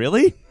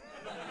 really?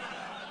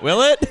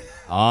 Will it?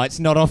 Oh, it's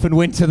not often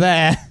winter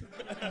there.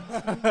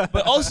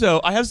 But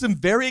also, I have some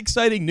very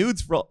exciting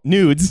nudes. That's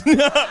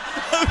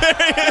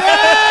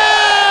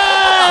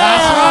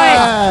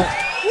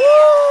right.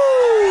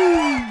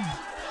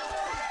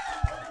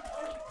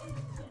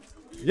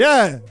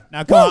 Yeah.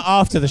 Now come on,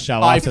 after the show.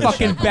 I After the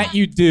fucking show. bet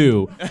you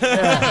do.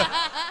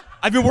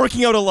 I've been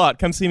working out a lot.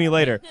 Come see me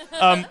later.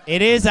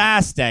 It is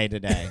ass day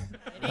today.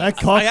 That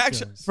cock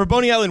For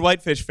Boney Island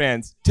Whitefish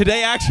fans,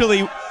 today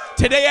actually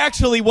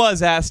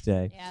was ass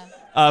day.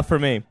 Yeah. For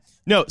me.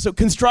 No, so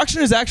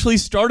construction has actually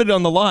started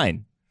on the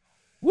line.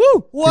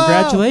 Woo!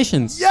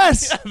 Congratulations.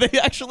 Yes. They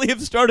actually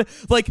have started.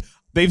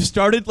 They've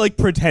started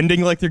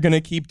pretending like they're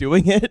gonna keep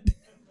doing it.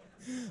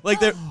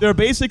 They're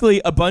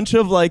basically a bunch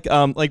of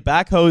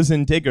backhoes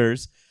and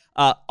diggers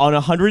on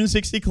a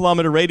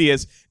 160-kilometer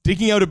radius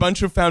digging out a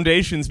bunch of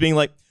foundations, being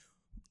like,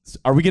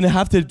 are we gonna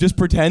have to just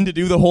pretend to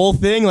do the whole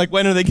thing?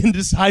 When are they gonna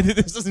decide that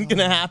this isn't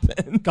gonna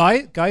happen?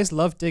 Guys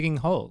love digging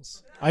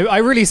holes. I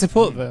really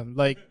support them.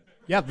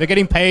 Yeah, they're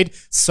getting paid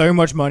so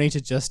much money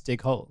to just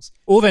dig holes.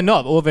 Or they're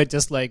not. Or they're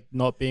just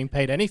not being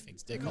paid anything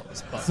to dig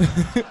holes.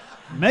 But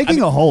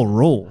Making a hole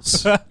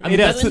rules. Doing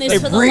this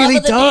it for the really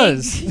love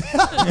of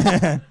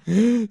the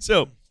does.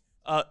 So,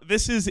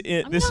 this is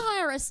it. I'm This gonna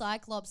hire a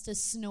Cyclops to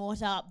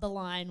snort up the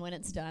line when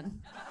it's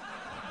done.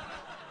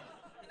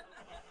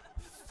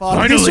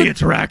 finally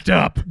it's racked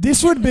up.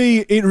 This would be,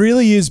 it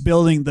really is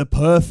building the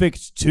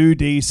perfect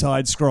 2D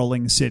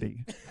side-scrolling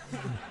city.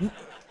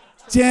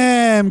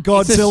 Damn,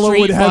 Godzilla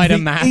Street would have Fighter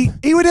the, map.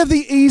 he would have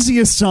the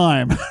easiest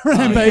time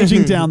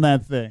rampaging down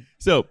that thing.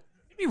 So,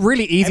 It'd be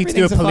really easy to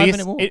do a Everything's a police.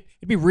 5-minute walk.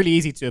 It'd be really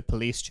easy to do a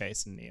police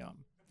chase in Neon.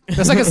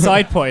 That's a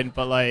side point,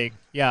 but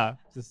yeah.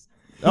 Just,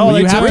 Oh,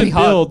 you it's have really to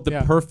hard. build the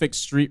Yeah. perfect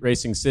street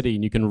racing city,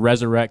 and you can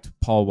resurrect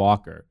Paul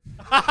Walker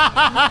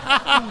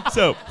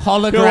so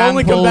Hologram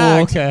only Paul come back.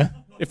 Walker.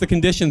 if the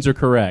conditions are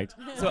correct.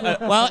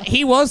 Well,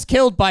 he was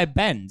killed by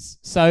Benz,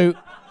 so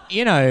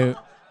the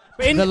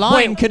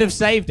line could have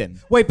saved him.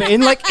 Wait, but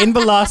in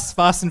the last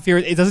Fast and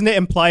Furious, doesn't it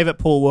imply that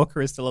Paul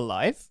Walker is still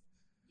alive?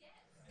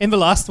 In the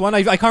last one,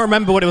 I can't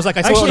remember what it was like.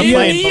 I saw it on a Actually,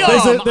 plane. yeah,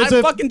 but- there's I'm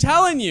a- fucking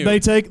telling you.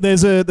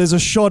 There's a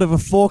shot of a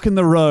fork in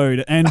the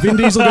road, and Vin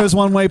Diesel goes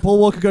one way, Paul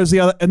Walker goes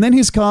the other, and then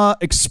his car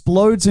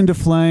explodes into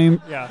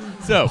flame. yeah.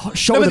 So,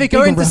 Shot No, with but a they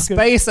go big into rocket.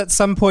 space at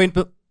some point.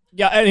 But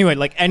yeah, anyway,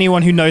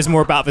 anyone who knows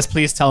more about this,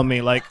 please tell me.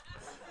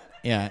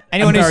 Yeah.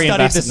 Anyone who very studied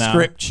the invested now.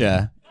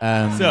 scripture,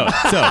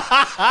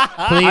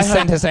 so please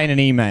send Hussein an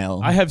email.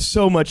 I have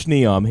so much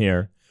Neom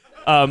here.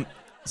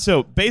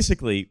 So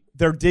basically,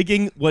 they're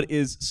digging what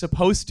is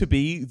supposed to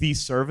be the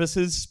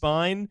services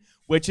spine,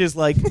 which is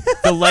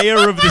the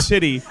layer of the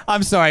city.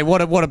 I'm sorry.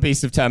 What a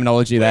piece of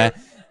terminology there.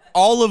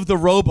 All of the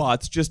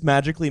robots just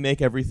magically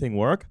make everything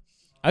work.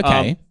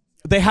 Okay.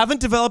 They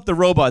haven't developed the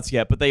robots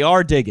yet, but they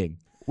are digging.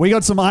 We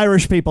got some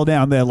Irish people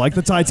down there, like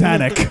the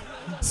Titanic.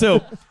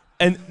 So,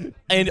 and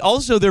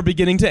also they're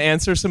beginning to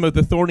answer some of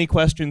the thorny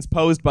questions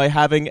posed by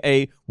having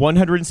a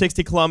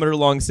 160-kilometer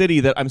long city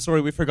that, I'm sorry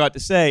we forgot to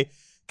say,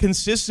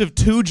 consists of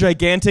two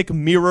gigantic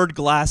mirrored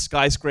glass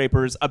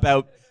skyscrapers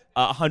about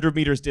 100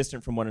 meters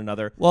distant from one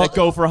another that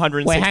go for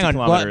 160 Wait, hang on.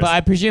 kilometers. But I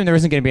presume there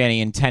isn't going to be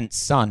any intense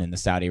sun in the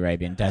Saudi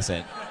Arabian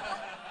desert.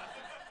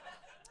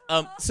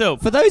 So,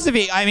 For those of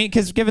you,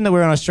 because given that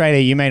we're in Australia,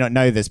 you may not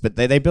know this, but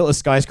they built a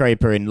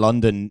skyscraper in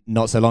London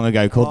not so long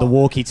ago called the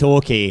Walkie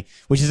Talkie,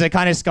 which is a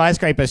kind of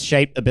skyscraper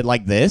shaped a bit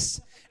like this.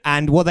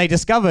 And what they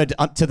discovered,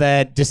 to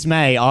their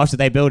dismay, after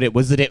they built it,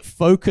 was that it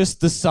focused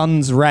the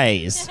sun's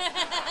rays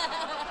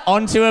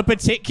onto a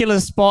particular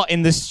spot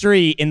in the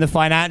street in the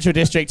financial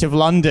district of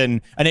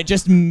London, and it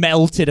just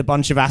melted a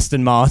bunch of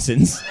Aston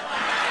Martins.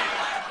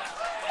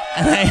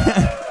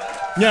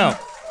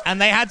 And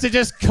they had to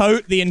just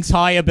coat the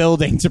entire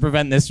building to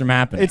prevent this from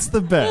happening. It's the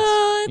best.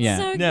 Oh, it's Yeah.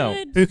 so No.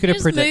 good. Who could have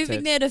Just predicted?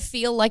 moving there to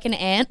feel like an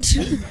ant.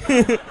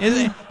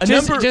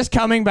 just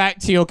coming back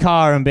to your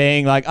car and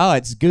being like, oh,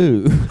 it's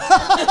goo.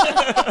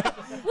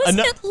 Wasn't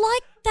it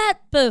like that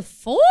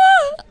before?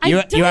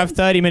 You have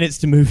 30 minutes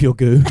to move your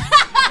goo.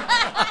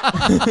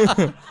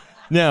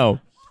 no.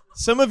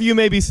 some of you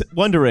may be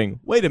wondering,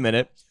 wait a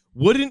minute,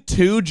 wouldn't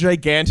two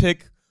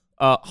gigantic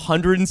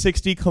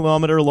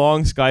 160-kilometer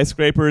long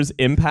skyscrapers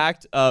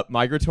impact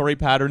migratory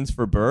patterns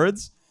for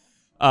birds?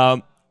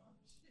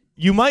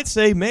 You might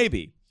say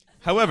maybe.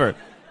 However,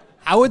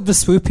 How would the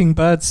swooping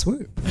bird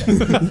swoop?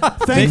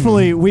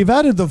 Thankfully, we've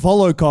added the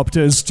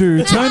volocopters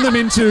to turn them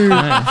into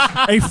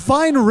a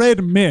fine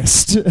red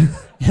mist.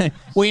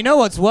 Well, you know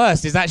what's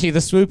worst is actually the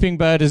swooping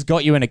bird has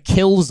got you in a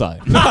kill zone.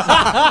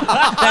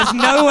 There's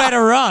nowhere to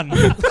run.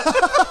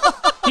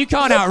 You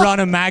can't outrun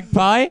a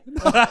magpie.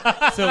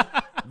 so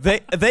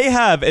they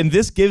have, and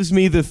this gives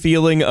me the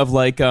feeling of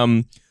like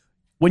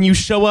when you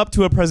show up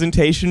to a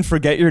presentation,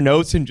 forget your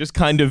notes and just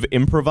kind of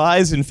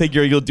improvise and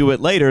figure you'll do it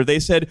later. They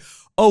said,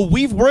 oh,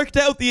 we've worked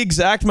out the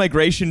exact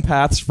migration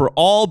paths for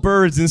all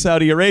birds in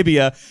Saudi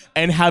Arabia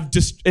and have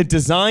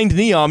designed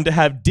Neom to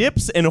have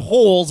dips and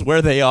holes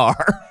where they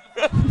are.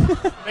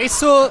 They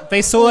saw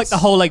like the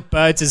whole like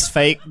birds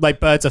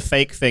are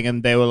fake thing,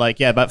 and they were like,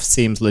 yeah, that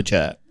seems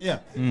legit. Yeah.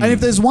 And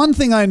if there's one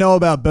thing I know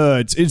about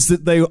birds, it's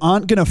that they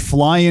aren't going to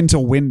fly into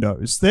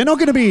windows. They're not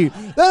going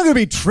to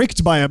be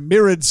tricked by a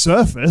mirrored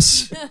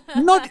surface.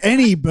 Not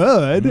any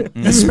bird,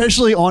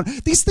 especially on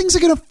these things are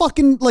going to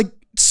fucking like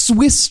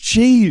Swiss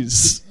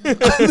cheese on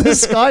the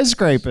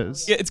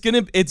skyscrapers. Yeah, it's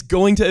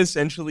going to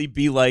essentially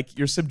be like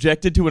you're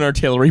subjected to an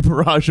artillery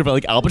barrage of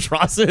like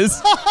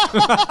albatrosses.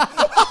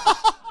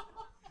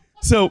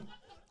 So,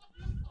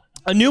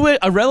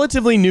 a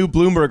relatively new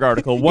Bloomberg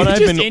article. One You're I've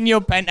just been in your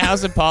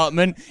penthouse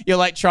apartment. You're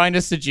like trying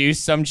to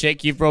seduce some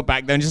chick you've brought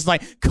back there, and just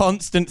like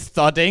constant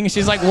thudding.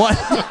 She's like, "What?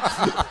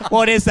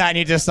 What is that?" And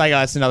you're just like, "Oh,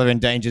 it's another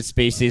endangered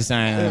species."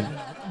 They'll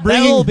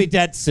all be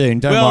dead soon.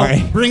 Don't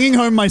worry. Bringing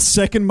home my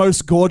second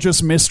most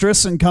gorgeous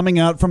mistress and coming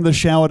out from the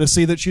shower to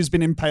see that she's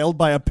been impaled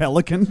by a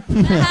pelican.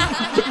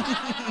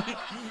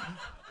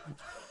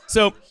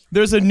 So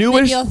there's a Then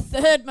newish. your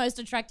third most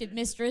attractive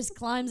mistress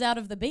climbs out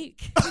of the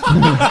beak.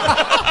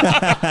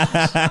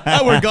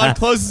 Where God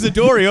closes a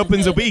door, he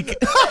opens a beak.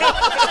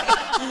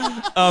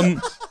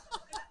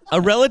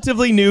 A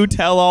relatively new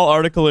tell-all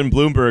article in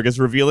Bloomberg is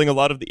revealing a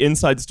lot of the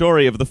inside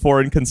story of the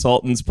foreign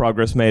consultants,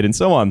 progress made, and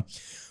so on.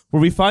 Where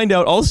we find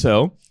out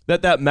also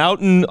that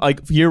mountain,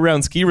 like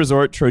year-round ski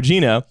resort,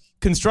 Trojena,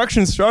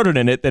 construction started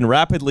in it, then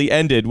rapidly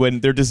ended when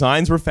their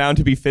designs were found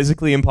to be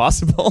physically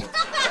impossible.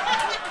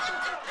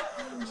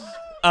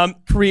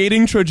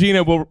 Creating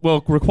Trojena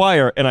will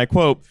require, and I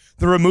quote,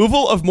 the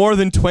removal of more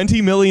than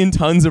 20 million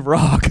tons of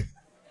rock.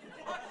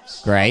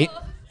 Great.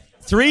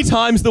 3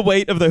 times the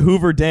weight of the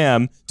Hoover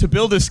Dam to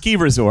build a ski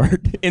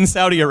resort in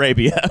Saudi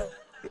Arabia.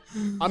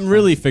 I'm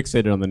really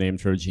fixated on the name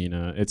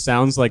Trojena. It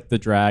sounds like the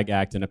drag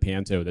act in a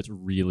panto that's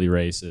really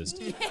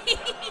racist.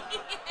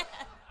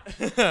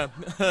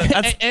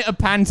 A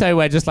panto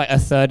where just like a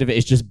third of it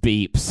is just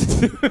beeps.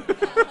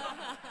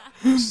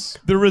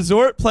 The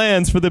resort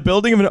plans for the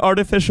building of an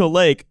artificial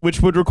lake,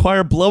 which would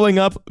require blowing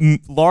up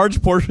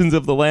large portions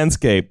of the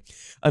landscape.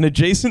 An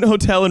adjacent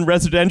hotel and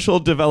residential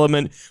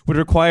development would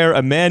require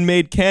a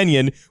man-made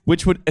canyon,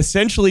 which would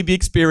essentially be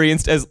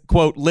experienced as,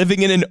 quote,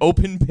 living in an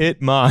open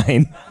pit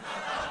mine.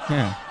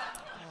 Yeah.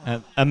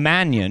 A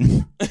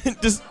mannion.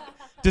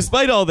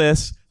 Despite all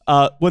this,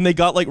 when they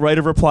got like right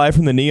of reply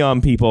from the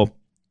Neom people,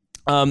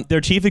 their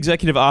chief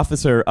executive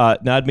officer,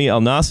 Nadmi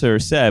Al Nasser,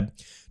 said,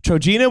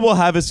 Trojena will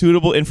have a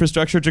suitable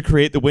infrastructure to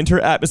create the winter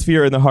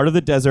atmosphere in the heart of the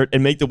desert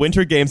and make the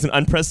Winter Games an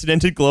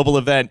unprecedented global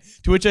event,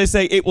 to which I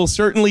say it will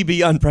certainly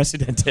be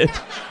unprecedented.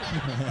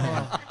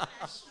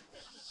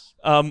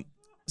 And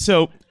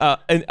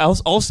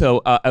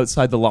also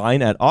outside the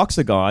line at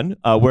Oxagon,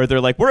 where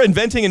they're like, we're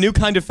inventing a new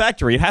kind of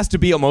factory. It has to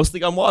be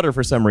mostly on water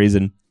for some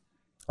reason.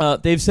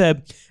 They've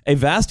said a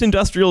vast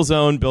industrial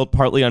zone built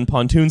partly on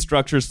pontoon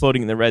structures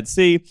floating in the Red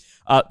Sea.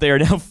 They are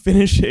now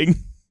finishing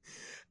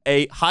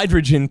a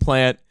hydrogen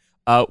plant,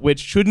 which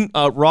shouldn't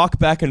rock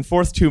back and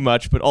forth too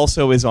much, but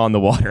also is on the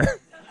water.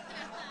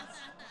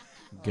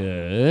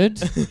 Good.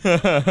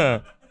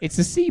 It's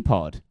a sea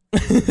pod.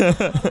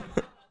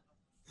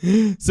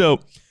 So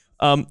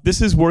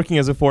this is working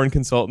as a foreign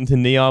consultant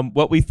in Neom.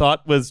 What we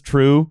thought was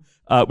true,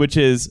 which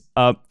is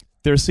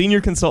their senior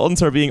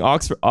consultants are being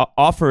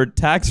offered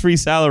tax-free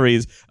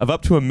salaries of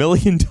up to $1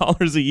 million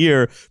a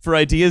year for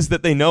ideas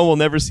that they know will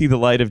never see the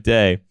light of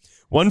day.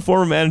 One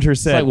former manager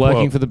said, It's like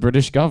working quote, for the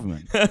British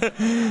government.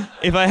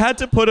 if I had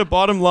to put a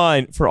bottom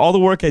line for all the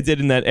work I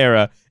did in that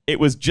era, it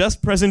was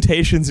just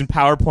presentations and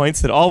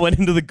PowerPoints that all went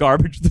into the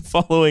garbage the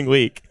following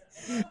week.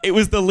 It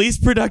was the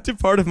least productive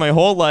part of my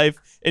whole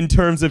life in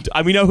terms of...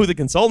 we know who the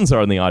consultants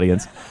are in the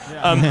audience.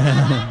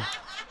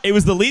 It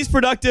was the least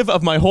productive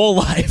of my whole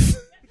life.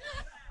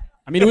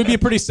 I mean, it would be a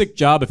pretty sick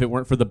job if it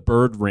weren't for the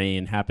bird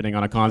rain happening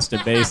on a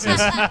constant basis.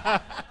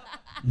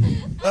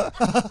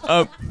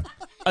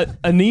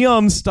 A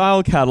Neom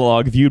style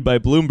catalog viewed by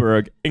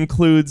Bloomberg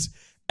includes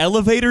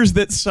elevators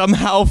that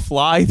somehow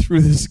fly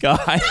through the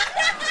sky.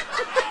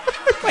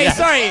 Wait,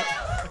 sorry.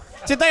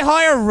 Did they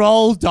hire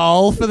Roald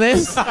Dahl for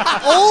this?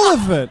 All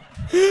of it.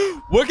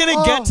 We're going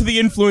to get to the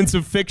influence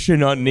of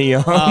fiction on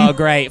Neom. Oh,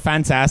 great.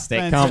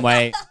 Fantastic. Can't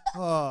wait.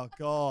 Oh,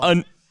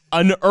 God.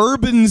 an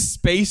urban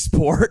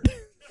spaceport.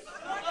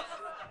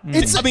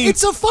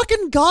 It's a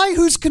fucking guy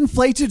who's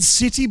conflated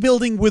city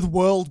building with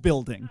world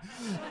building.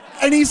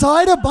 And he's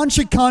hired a bunch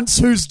of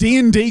cunts whose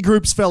D&D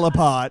groups fell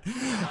apart.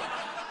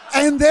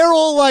 And they're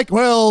all like,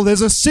 well,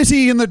 there's a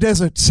city in the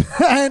desert.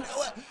 And,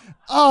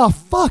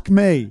 fuck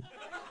me.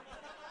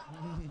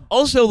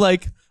 Also,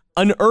 like,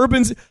 an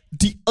urban...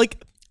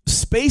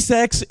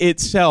 SpaceX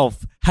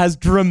itself has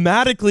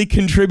dramatically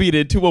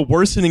contributed to a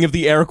worsening of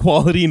the air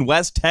quality in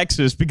West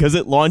Texas because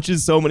it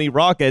launches so many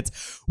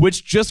rockets,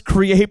 which just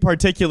create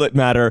particulate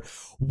matter.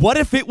 What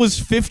if it was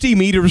 50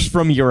 meters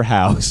from your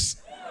house?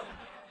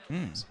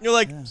 You're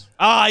like,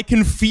 I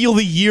can feel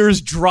the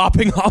years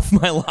dropping off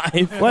my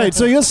life. Wait,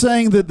 so you're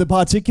saying that the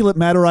particulate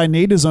matter I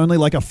need is only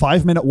like a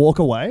 5-minute walk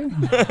away?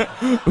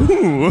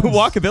 Ooh,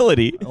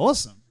 walkability.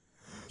 Awesome.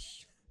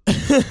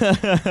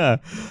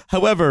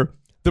 However,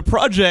 the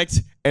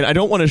project, and I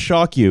don't want to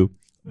shock you,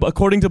 but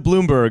according to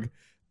Bloomberg,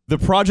 the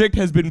project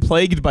has been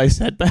plagued by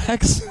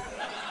setbacks.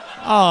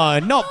 Oh,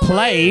 not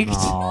plagued.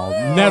 Oh,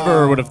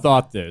 never would have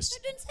thought this.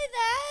 I didn't say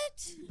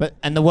that.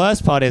 And the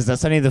worst part is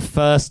that's only the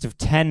first of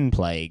 10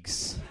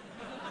 plagues.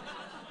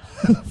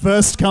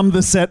 First come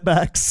the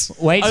setbacks.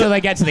 Wait till they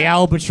get to the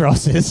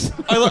albatrosses.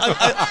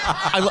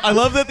 I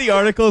love that the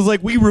article is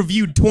like, we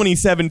reviewed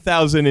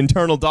 27,000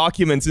 internal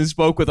documents and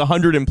spoke with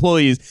 100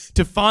 employees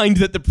to find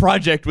that the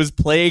project was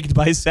plagued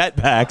by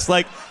setbacks.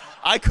 Like,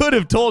 I could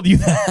have told you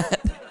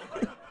that.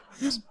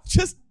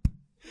 Just...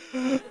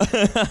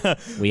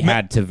 We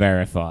had to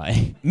verify.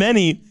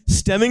 Many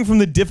stemming from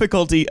the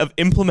difficulty of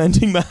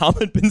implementing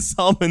Mohammed bin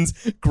Salman's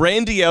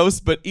grandiose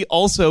but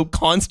also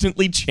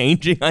constantly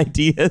changing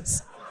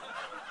ideas.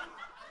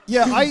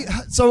 Yeah,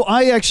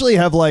 I actually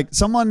have like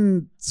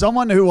someone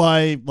who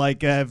I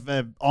like have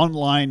an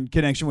online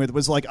connection with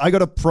was like, I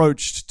got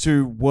approached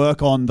to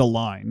work on the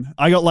line.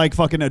 I got like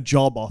fucking a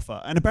job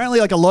offer. And apparently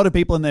like a lot of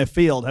people in their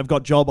field have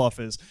got job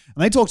offers.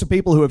 And they talk to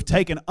people who have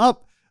taken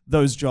up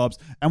those jobs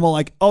and we're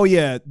like, oh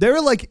yeah, there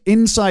are like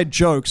inside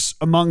jokes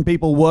among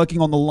people working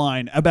on the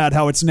line about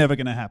how it's never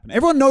going to happen.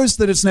 Everyone knows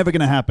that it's never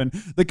going to happen.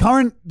 The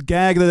current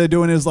gag that they're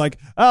doing is like,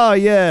 oh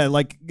yeah,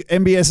 like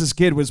MBS's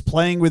kid was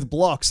playing with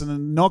blocks and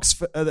then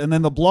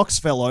the blocks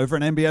fell over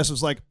and MBS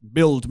was like,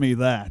 build me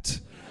that.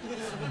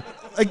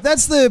 Like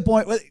that's the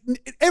point.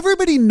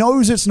 Everybody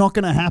knows it's not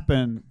going to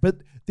happen, but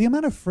the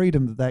amount of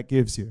freedom that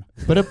gives you.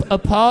 But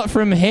apart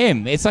from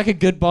him, it's like a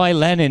Goodbye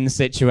Lenin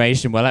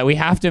situation where like we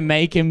have to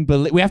make him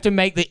we have to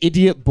make the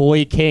idiot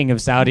boy king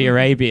of Saudi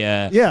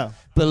Arabia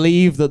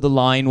believe that the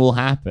line will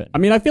happen. I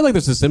mean, I feel like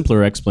there's a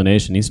simpler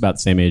explanation. He's about the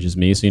same age as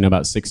me, so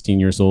about 16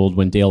 years old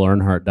when Dale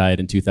Earnhardt died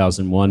in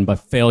 2001 by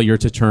failure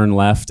to turn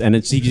left. And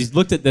he just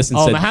looked at this and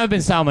said... Mohammed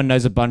bin Salman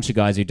knows a bunch of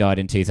guys who died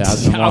in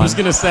 2001. I was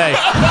going to say...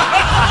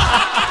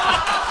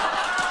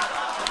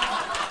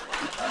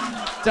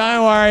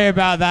 Don't worry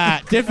about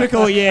that.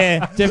 Difficult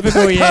year.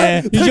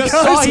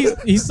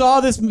 He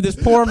saw this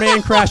poor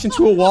man crash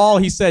into a wall.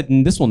 He said,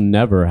 "This will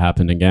never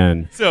happen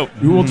again. So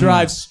we will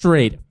drive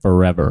straight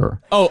forever."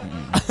 Oh,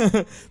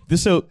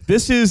 so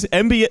this is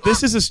MBS.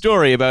 This is a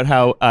story about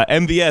how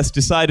MBS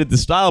decided the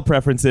style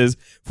preferences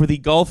for the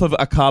Gulf of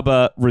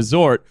Aqaba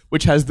resort,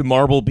 which has the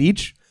marble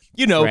beach.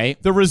 You know, right.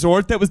 The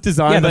resort that was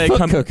designed by a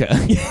company.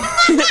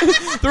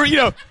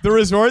 The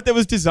resort that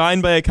was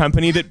designed by a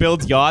company that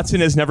builds yachts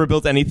and has never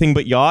built anything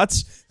but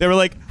yachts. They were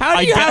like, how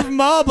do you have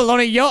marble on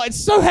a yacht?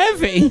 It's so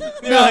heavy.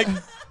 They're like,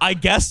 I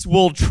guess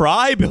we'll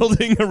try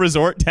building a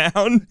resort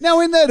town. Now,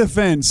 in their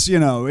defense,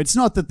 it's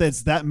not that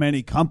there's that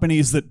many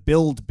companies that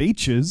build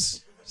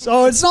beaches.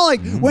 So it's not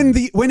like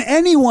when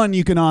anyone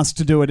you can ask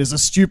to do it is a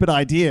stupid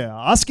idea.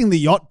 Asking the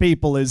yacht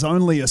people is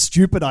only a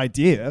stupid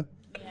idea.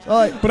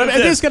 But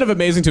it is kind of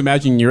amazing to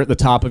imagine you're at the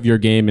top of your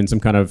game in some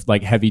kind of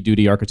like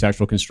heavy-duty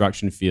architectural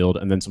construction field,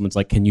 and then someone's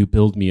like, "Can you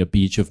build me a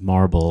beach of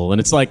marble?" And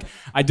it's like,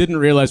 I didn't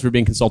realize we were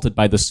being consulted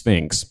by the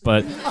Sphinx,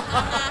 but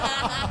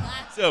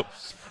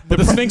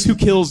the Sphinx who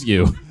kills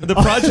you. The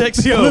project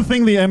the other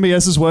thing the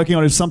MBS is working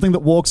on is something that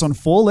walks on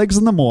 4 legs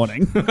in the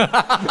morning.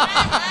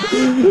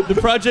 The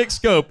project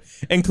scope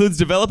includes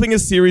developing a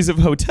series of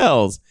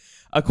hotels.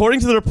 According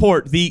to the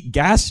report, the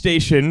gas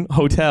station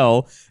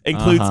hotel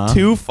includes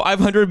 2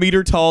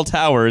 500-meter tall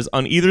towers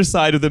on either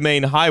side of the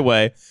main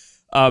highway.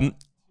 And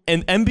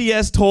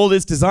MBS told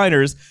its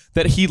designers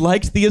that he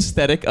liked the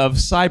aesthetic of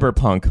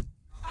cyberpunk.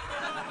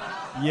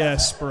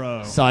 Yes,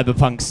 bro.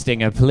 Cyberpunk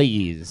stinger,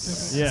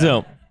 please. Yeah.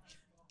 So,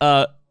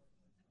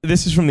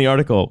 this is from the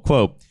article.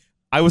 Quote,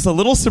 I was a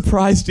little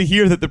surprised to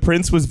hear that the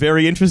prince was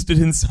very interested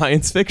in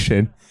science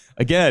fiction.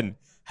 Again,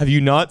 have you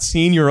not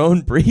seen your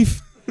own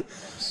brief?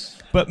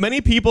 But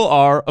many people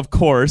are, of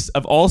course,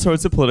 of all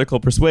sorts of political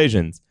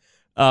persuasions.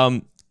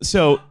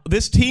 So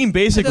this team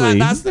basically...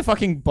 That's the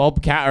fucking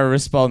Bob Catter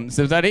response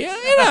of that.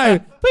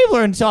 People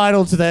are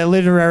entitled to their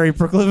literary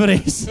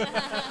proclivities.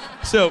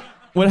 So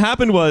what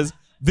happened was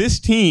this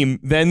team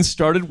then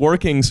started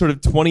working sort of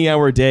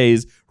 20-hour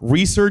days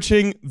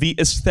researching the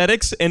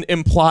aesthetics and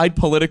implied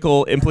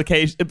political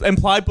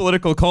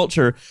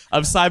culture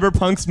of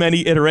Cyberpunk's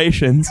many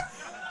iterations.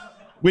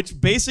 which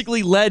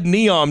basically led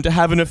NEOM to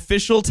have an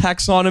official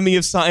taxonomy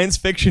of science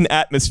fiction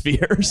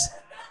atmospheres.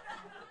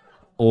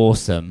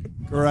 Awesome.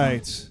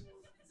 Great.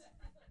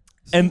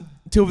 And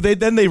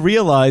then they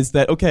realized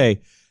that,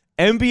 okay,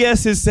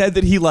 MBS has said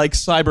that he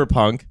likes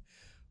cyberpunk,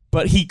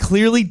 but he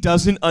clearly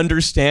doesn't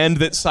understand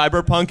that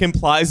cyberpunk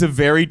implies a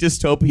very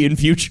dystopian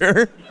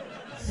future.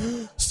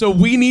 So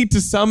we need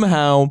to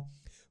somehow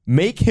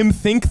make him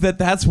think that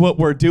that's what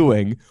we're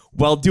doing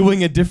while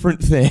doing a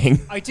different thing.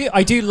 I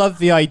do love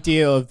the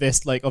idea of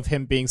this, like, of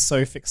him being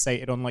so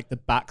fixated on like the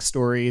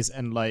backstories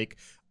and like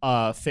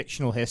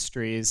fictional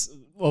histories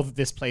of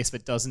this place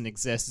that doesn't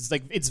exist. It's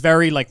like, it's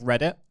very like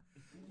Reddit.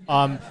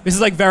 This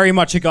is like very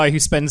much a guy who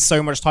spends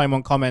so much time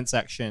on comment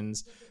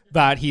sections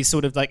that he's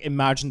sort of like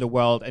imagined a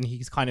world and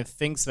he kind of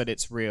thinks that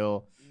it's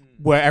real,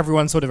 where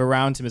everyone sort of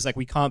around him is like,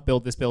 we can't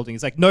build this building.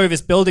 He's like, no,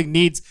 this building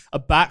needs a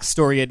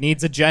backstory. It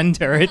needs a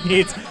gender. It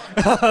needs,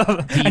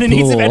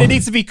 and it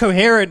needs to be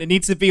coherent. It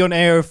needs to be on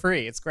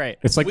AO3. It's great.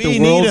 It's like We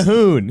need a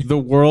hoon. the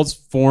world's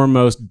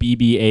foremost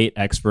BB-8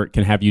 expert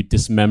can have you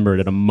dismembered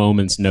at a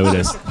moment's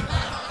notice.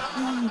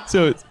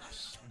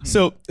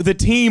 So the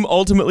team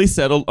ultimately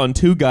settled on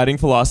two guiding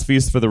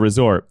philosophies for the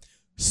resort.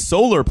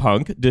 Solar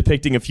punk,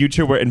 depicting a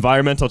future where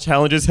environmental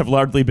challenges have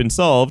largely been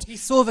solved. He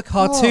saw the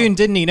cartoon,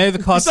 didn't he? You know, the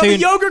cartoon. He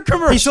saw the yogurt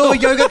commercial. He saw the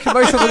yogurt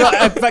commercial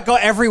that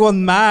got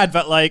everyone mad,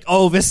 but like,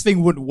 oh, this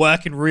thing wouldn't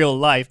work in real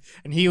life.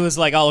 And he was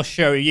like, I'll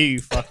show you, you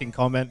fucking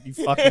comment, you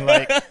fucking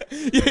like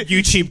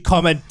YouTube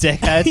comment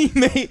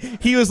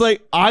dickhead. He was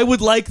like, I would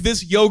like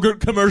this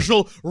yogurt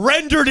commercial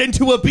rendered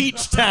into a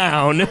beach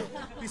town.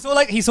 He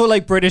saw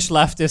like British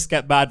leftists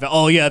get mad that,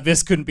 oh yeah,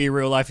 this couldn't be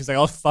real life. He's like,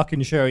 I'll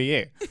fucking show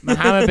you.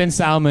 Mohammed bin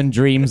Salman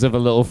dreams of a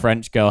little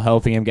French girl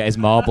helping him get his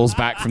marbles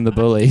back from the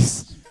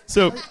bullies.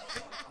 So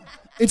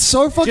It's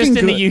so fucking Just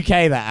in good. the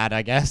UK, that ad,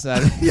 I guess.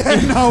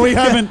 Yeah, no, we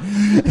haven't.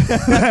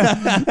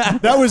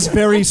 That was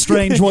very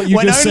strange what you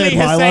when just only said,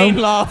 Hussein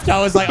Milo. laughed,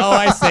 I was like, oh,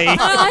 I see.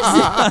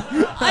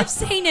 I've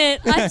seen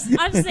it.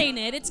 I've seen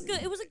it. It's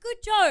good. It was a good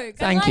joke.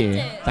 Thank I you.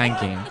 liked it.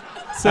 Thank you.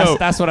 So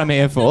That's what I'm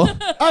here for.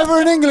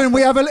 Over in England,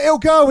 we have a little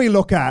girl we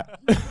look at.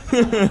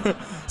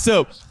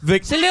 So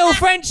It's a little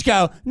French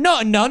girl,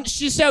 not a nonce.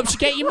 Just helps you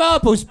get your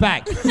marbles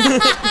back. We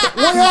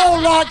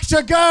all like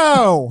to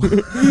go.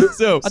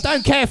 so I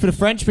don't care for the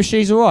French, but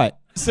she's all right.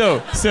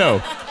 So,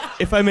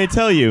 if I may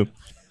tell you,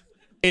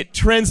 it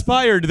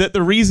transpired that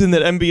the reason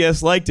that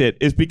MBS liked it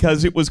is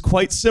because it was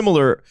quite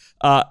similar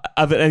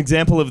of an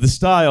example of the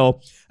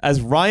style as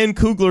Ryan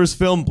Coogler's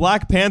film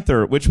Black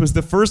Panther, which was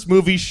the first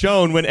movie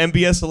shown when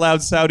MBS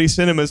allowed Saudi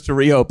cinemas to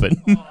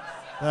reopen.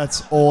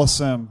 That's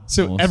awesome.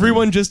 So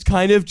everyone just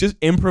kind of just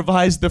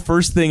improvised the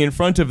first thing in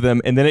front of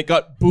them, and then it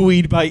got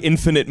buoyed by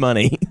infinite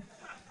money.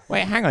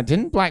 Wait, hang on.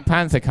 Didn't Black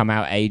Panther come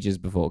out ages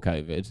before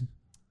COVID?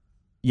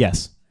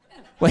 Yes.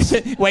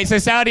 Wait, so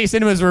Saudi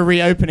cinemas were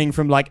reopening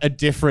from like a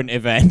different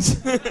event?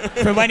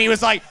 From when he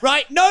was like,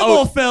 right, no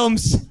more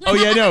films. Oh,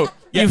 yeah, no.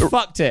 You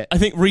fucked it. I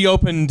think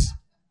reopened.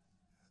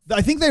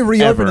 I think they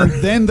reopened Ever.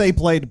 and then they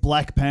played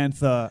Black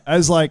Panther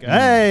as like,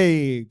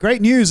 hey, great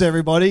news,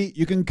 everybody.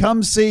 You can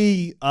come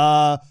see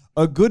a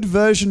good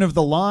version of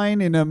the line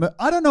in a...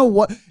 I don't know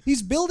what...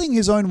 He's building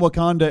his own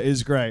Wakanda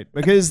is great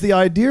because the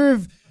idea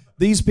of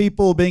these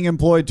people being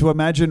employed to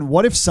imagine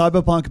what if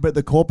cyberpunk but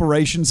the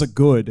corporations are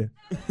good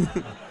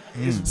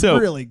is So-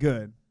 really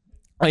good.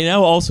 I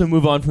now also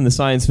move on from the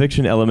science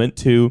fiction element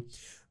to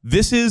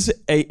this is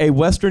a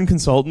Western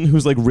consultant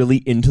who's like really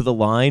into the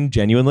line,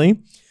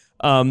 genuinely.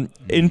 And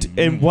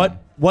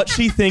what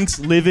she thinks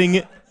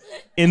living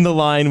in the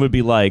line would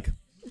be like.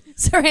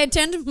 Sorry, I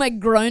turned my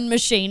groan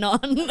machine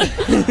on.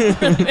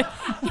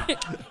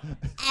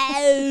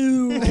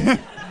 Ow.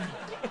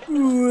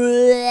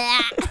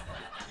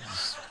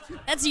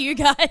 That's you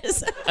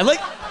guys. I like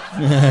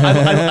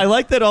I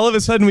like that all of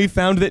a sudden we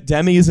found that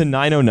Demi is a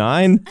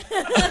 909.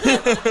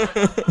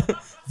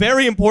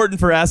 Very important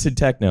for acid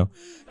techno.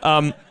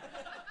 Thank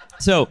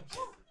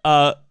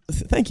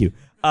you.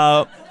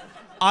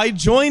 I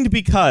joined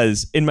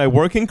because in my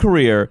working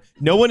career,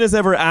 no one has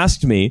ever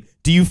asked me,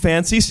 do you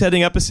fancy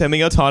setting up a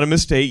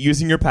semi-autonomous state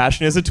using your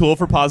passion as a tool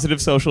for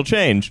positive social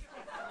change?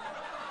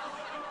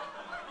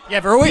 Yeah,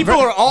 they're always, People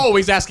are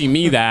always asking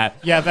me that.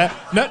 yeah,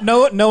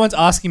 no one's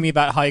asking me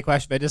that high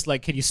question. They're just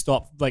like, can you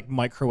stop like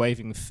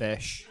microwaving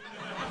fish?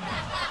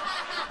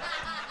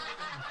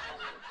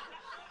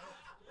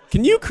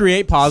 Can you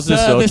create positive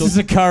Sir, social? this is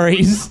a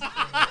Curry's.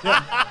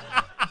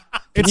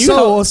 It's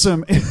so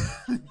awesome.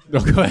 Oh,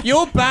 go ahead.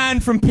 You're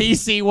banned from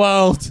PC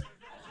World.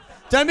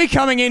 Don't be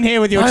coming in here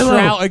with your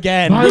trout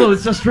again.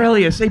 it's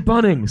Australia. Say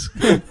Bunnings.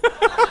 Do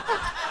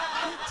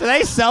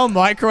they sell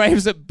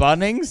microwaves at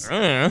Bunnings?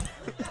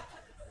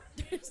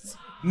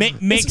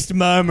 Mixed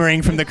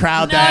murmuring from the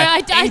crowd there.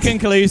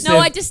 Inconclusive. No,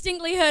 I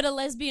distinctly heard a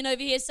lesbian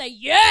over here say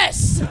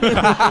yes. So,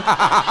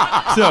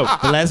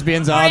 The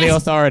lesbians are the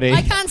authority.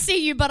 I can't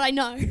see you, but I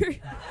know.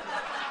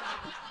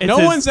 No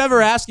one's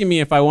ever asking me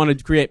if I want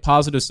to create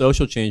positive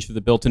social change for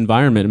the built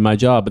environment in my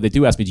job, but they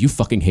do ask me, do you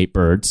fucking hate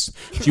birds?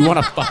 Do you want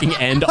to fucking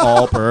end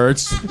all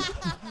birds?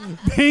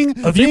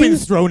 Have you been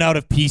thrown out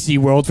of PC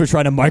World for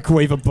trying to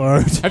microwave a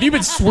bird? Have you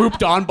been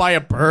swooped on by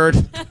a bird?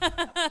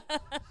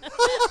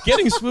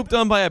 Getting swooped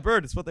on by a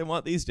bird is what they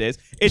want these days.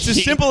 It's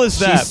as simple as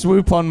that. She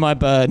swoop on my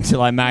bird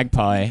till I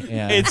magpie.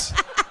 Yeah.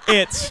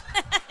 It's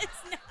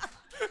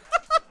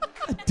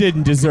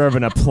didn't deserve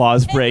an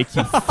applause break,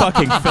 you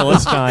fucking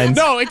Philistines.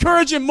 No,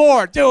 encourage him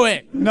more. Do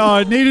it. No,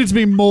 it needed to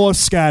be more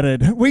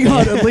scattered. We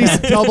got at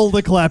least double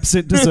the claps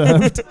it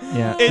deserved.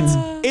 Yeah.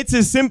 It's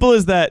as simple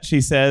as that,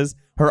 she says.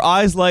 Her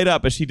eyes light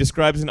up as she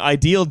describes an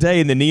ideal day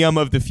in the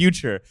Neom of the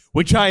future,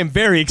 which I am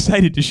very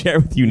excited to share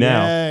with you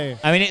now. Yay.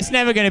 I mean, it's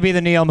never going to be the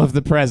Neom of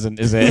the present,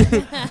 is it?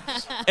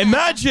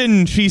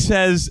 Imagine, she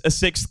says, a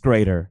 6th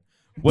grader.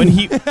 When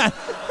he...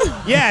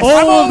 Yes, Oh,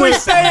 I'm always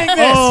the- saying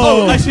this.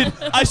 Oh.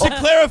 I should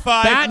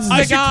clarify. That's I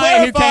the should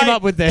guy who clarify, came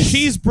up with this.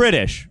 She's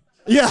British.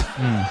 Yeah.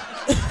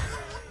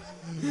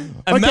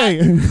 Ima- Okay.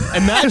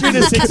 Imagine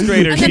a 6th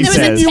grader, And she then there was a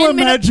says. You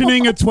 10-minute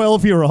imagining a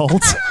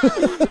 12-year-old.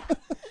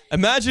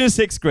 Imagine a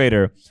 6th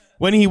grader.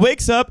 When he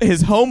wakes up,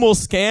 his home will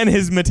scan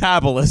his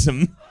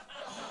metabolism.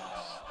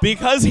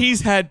 Because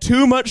he's had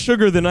too much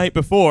sugar the night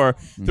before,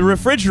 the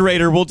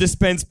refrigerator will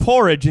dispense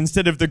porridge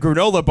instead of the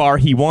granola bar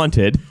he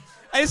wanted.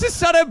 It's a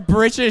sort of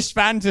British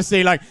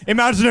fantasy. Like,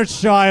 imagine a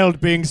child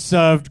being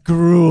served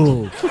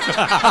gruel.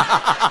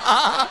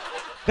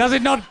 Does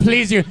it not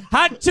please you?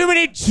 Had too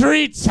many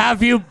treats,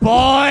 have you,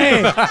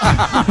 boy?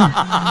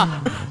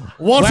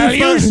 Well,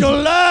 you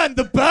shall learn.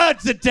 The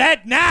birds are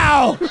dead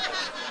now.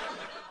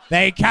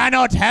 They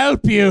cannot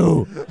help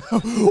you.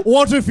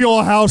 What if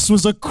your house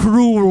was a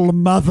cruel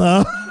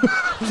mother?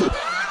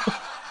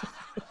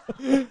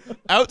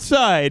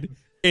 Outside,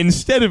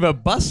 instead of a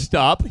bus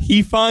stop,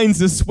 he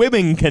finds a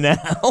swimming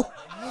canal.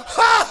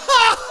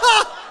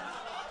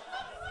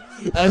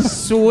 A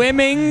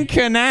swimming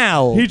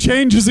canal. He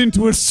changes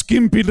into a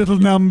skimpy little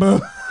number.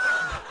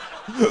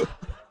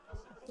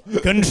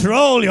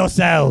 Control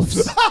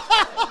yourselves.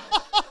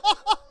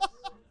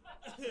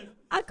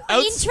 I got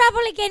in trouble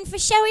again for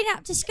showing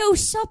up to school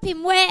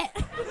sopping wet.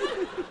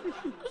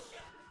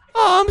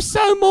 Oh, I'm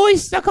so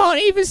moist, I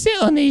can't even sit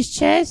on these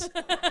chairs.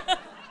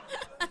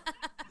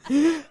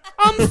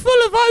 I'm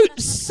full of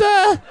oats,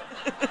 sir.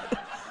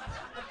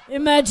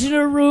 Imagine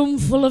a room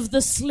full of the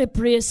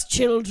slipperiest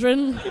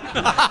children.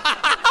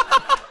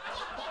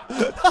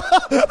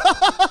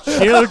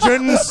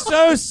 Children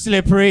so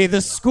slippery,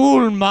 the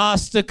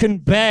schoolmaster can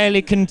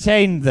barely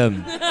contain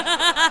them.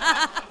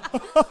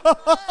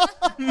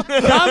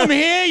 Come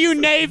here, you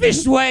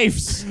knavish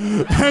waifs.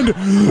 And,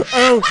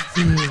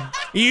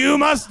 You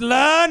must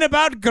learn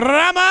about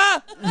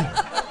grammar.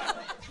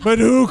 but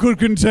who could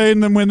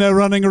contain them when they're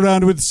running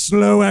around with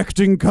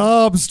slow-acting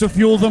carbs to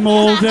fuel them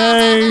all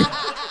day?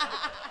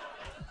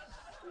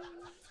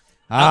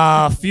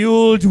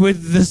 Fueled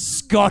with the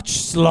Scotch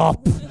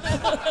slop.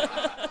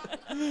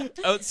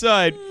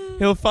 Outside,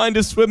 he'll find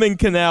a swimming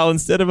canal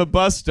instead of a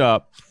bus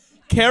stop.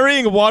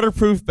 Carrying a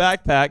waterproof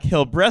backpack,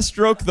 he'll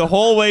breaststroke the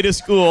whole way to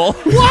school.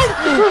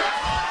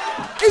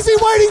 What? Is he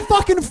waiting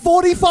fucking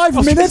 45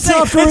 minutes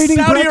after eating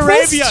Saudi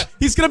breakfast? Arabia.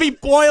 He's gonna be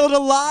boiled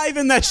alive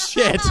in that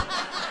shit.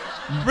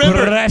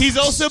 Remember, he's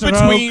also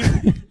Breaststroke.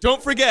 between...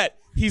 Don't forget,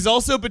 he's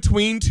also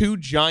between 2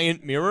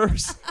 giant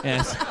mirrors.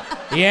 Yes.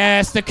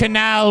 Yes, the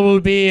canal will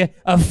be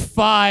a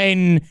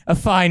fine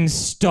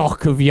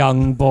stock of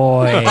young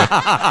boy.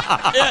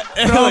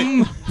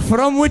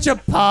 From which a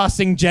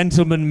passing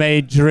gentleman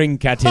may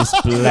drink at his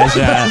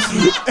pleasure.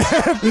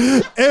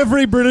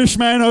 Every British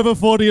man over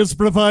 40 is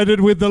provided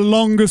with the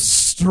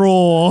longest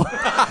straw.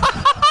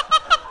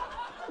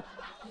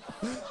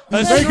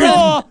 A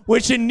straw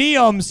which in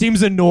Neom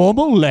seems a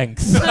normal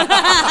length.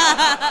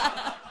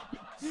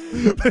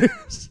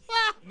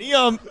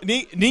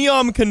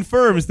 Neom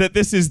confirms that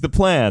this is the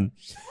plan.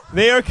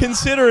 They are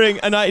considering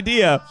an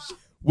idea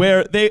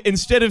where they,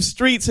 instead of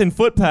streets and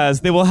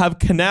footpaths, they will have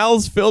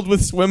canals filled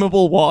with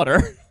swimmable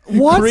water.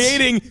 What?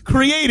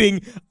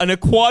 Creating an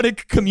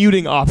aquatic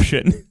commuting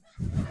option.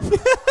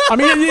 I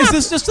mean, is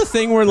this just a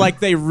thing where like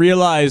they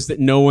realize that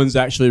no one's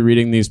actually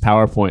reading these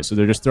PowerPoints, so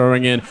they're just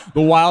throwing in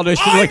the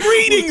wildest shit, I'm like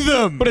reading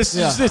them! But it's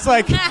just, it's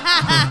like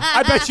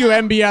I bet you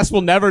MBS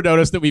will never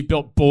notice that we've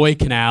built boy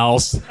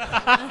canals.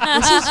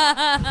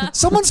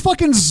 Someone's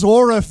fucking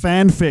Zora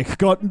fanfic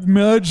got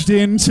merged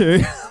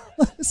into.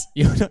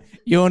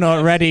 You're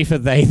not ready for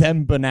they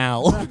them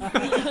banal.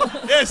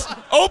 Yes,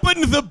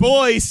 open the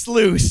boy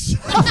sluice.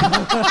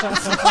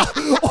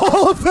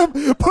 All of them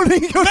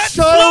putting your Let's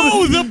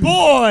child blow the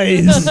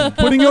boys!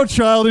 putting your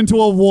child into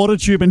a water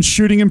tube and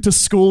shooting him to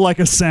school like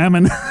a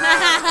salmon.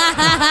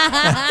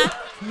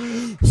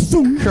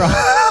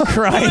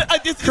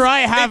 Cry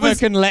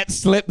havoc and let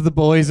slip the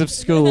boys of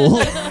school.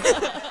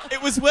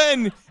 It was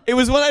when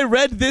I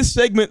read this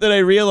segment that I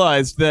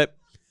realized that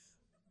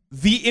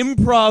the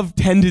improv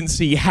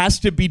tendency has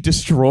to be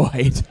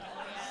destroyed.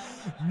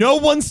 No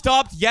one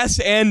stopped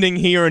yes-anding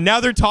here, and now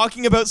they're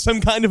talking about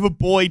some kind of a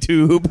boy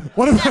tube.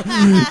 What about,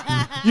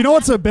 you know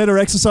what's a better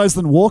exercise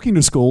than walking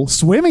to school?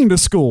 Swimming to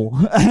school.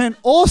 And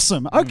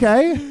awesome.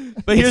 Okay.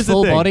 But here's It's the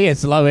full thing. body,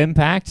 it's low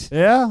impact.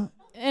 Yeah.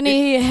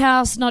 Any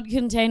house not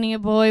containing a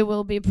boy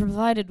will be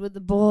provided with a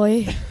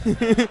boy.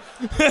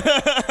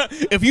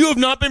 If you have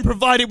not been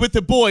provided with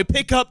the boy,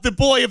 pick up the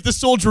boy of the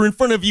soldier in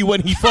front of you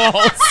when he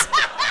falls.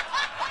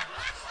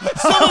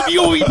 Some of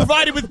you will be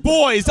provided with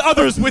boys,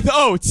 others with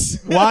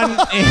oats. One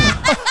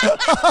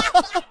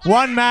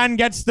man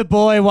gets the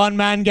boy, one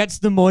man gets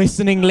the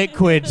moistening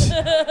liquid.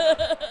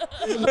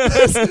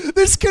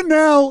 This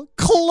canal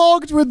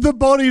clogged with the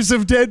bodies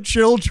of dead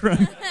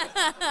children.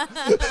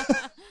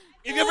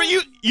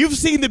 You've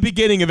seen the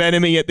beginning of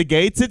Enemy at the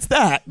Gates. It's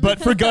that, but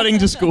for gutting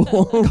to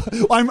school.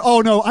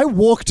 I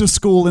walk to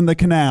school in the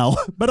canal,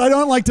 but I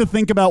don't like to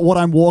think about what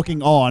I'm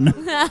walking on.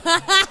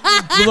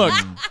 Look,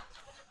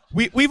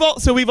 we've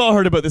all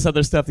heard about this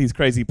other stuff, these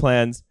crazy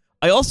plans.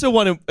 I also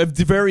want to,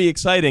 very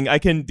exciting,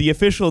 the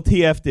official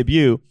TF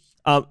debut,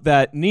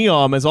 that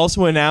Neom has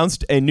also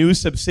announced a new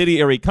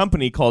subsidiary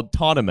company called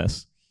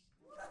Autonomous.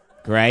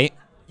 Great.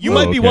 You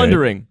might be Okay.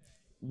 wondering,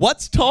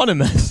 what's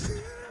Autonomous?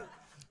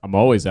 I'm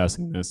always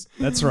asking this.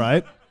 That's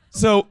right.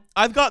 So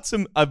I've got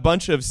a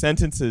bunch of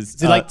sentences.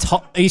 Is it like?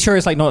 Are you sure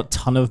it's like not a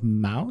ton of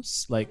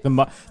mouse? Like the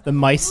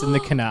mice in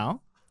the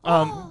canal?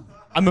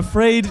 I'm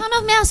afraid Ton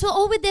of mouse were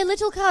all with their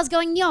little cars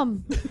going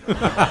yum.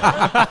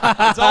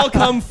 it's all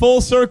come full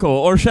circle,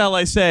 or shall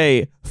I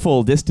say,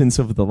 full distance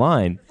of the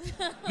line.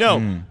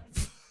 No,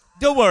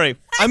 don't worry.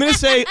 I'm gonna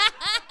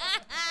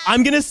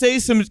say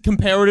some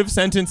comparative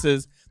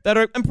sentences that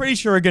I'm pretty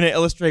sure are gonna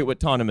illustrate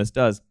what Autonomous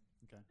does.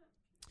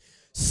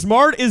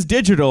 Smart is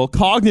digital,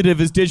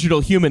 cognitive is digital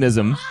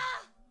humanism.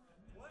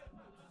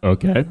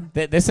 Okay.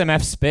 This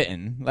MF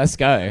spitting. Let's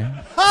go.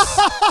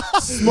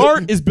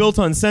 Smart is built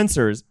on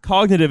sensors,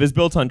 cognitive is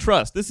built on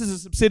trust. This is a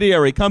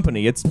subsidiary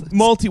company. It's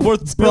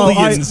worth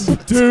billions.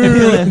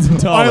 Billions of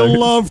I dollars.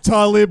 love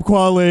Talib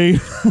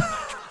Kweli.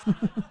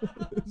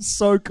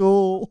 So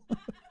cool.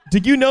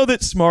 Did you know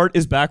that smart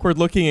is backward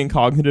looking and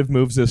cognitive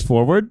moves us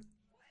forward?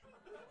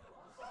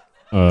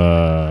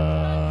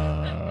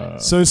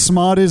 So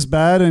smart is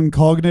bad and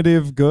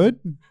cognitive good?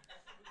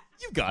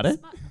 You got it.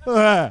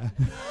 Ah.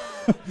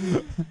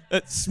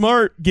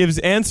 Smart gives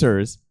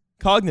answers,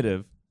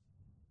 cognitive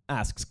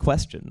asks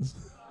questions.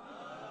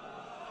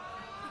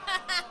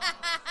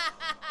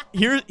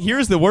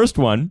 Here's the worst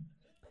one.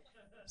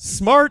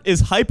 Smart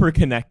is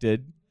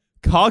hyper-connected,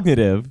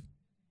 cognitive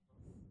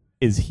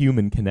is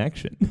human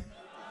connection.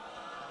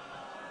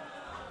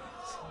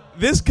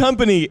 This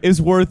company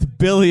is worth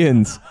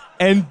billions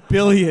and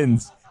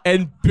billions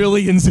and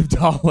billions of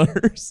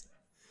dollars.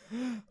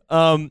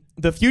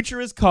 The future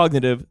is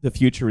cognitive. The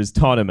future is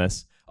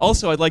autonomous.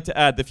 Also, I'd like to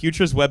add, the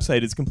future's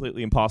website is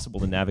completely impossible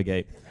to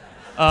navigate.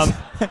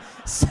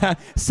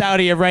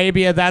 Saudi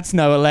Arabia, that's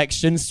no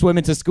election.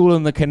 Swimming to school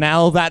in the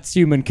canal, that's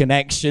human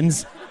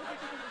connections.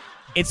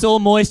 It's all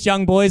moist,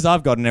 young boys.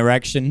 I've got an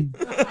erection.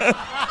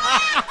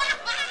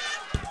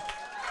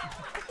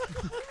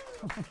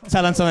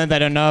 Tell them something they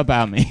don't know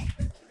about me.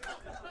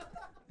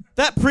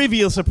 That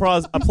previous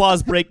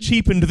applause break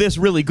cheapened this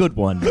really good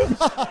one.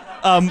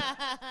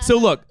 So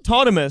look,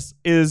 Autonomous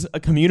is a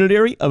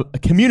community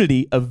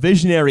of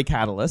visionary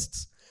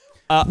catalysts,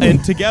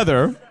 and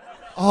together.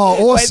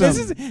 Oh,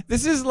 awesome. Wait,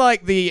 this is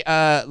like the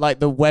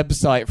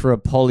website for a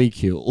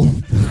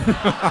polycule.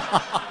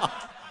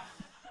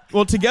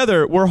 Well,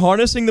 together, we're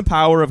harnessing the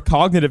power of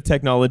cognitive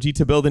technology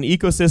to build an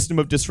ecosystem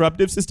of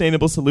disruptive,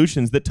 sustainable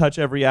solutions that touch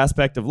every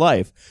aspect of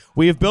life.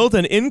 We have built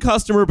an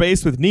in-customer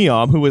base with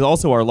Neom, who is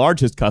also our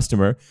largest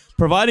customer,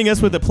 providing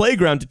us with a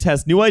playground to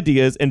test new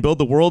ideas and build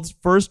the world's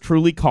first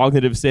truly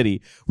cognitive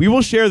city. We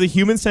will share the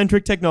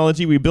human-centric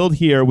technology we build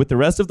here with the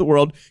rest of the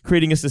world,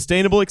 creating a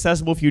sustainable,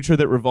 accessible future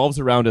that revolves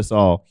around us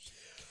all.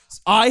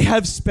 I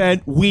have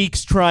spent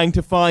weeks trying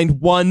to find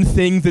one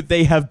thing that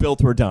they have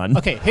built or done.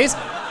 Okay,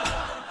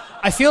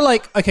 I feel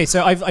like,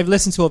 so I've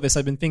listened to all this,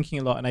 I've been thinking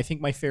a lot, and I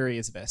think my theory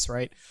is this,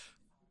 right?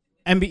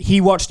 And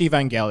he watched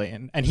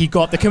Evangelion, and he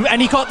got the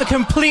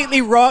completely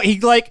wrong, he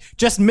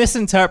just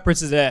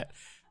misinterpreted it.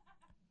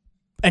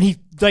 And he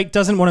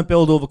doesn't want to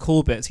build all the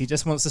cool bits. He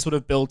just wants to sort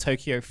of build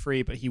Tokyo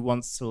free, but he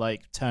wants to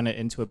turn it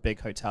into a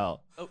big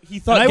hotel. Oh, he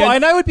thought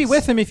And I would be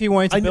with him if he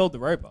wanted to build the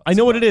robots. I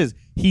know what it is.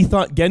 He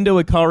thought Gendo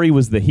Ikari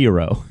was the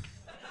hero.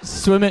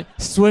 Swim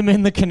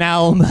in the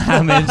canal,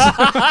 Mohammed.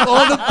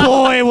 Or the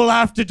boy will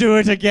have to do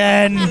it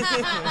again.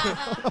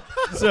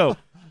 So,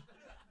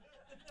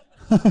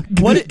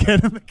 Get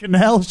in the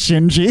canal,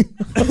 Shinji.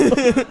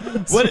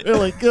 what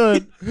Really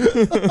good.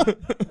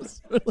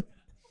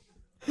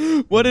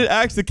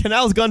 the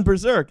canal's gone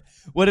berserk.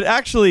 What it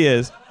actually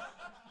is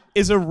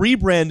a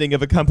rebranding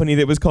of a company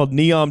that was called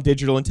Neom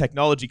Digital and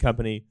Technology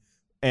Company,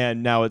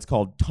 and now it's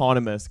called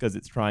Autonomous because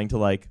it's trying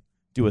to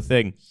do a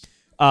thing.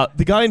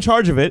 The guy in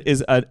charge of it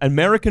is an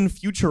American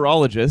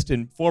futurologist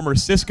and former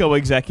Cisco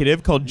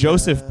executive called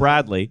Joseph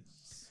Bradley.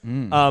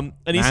 And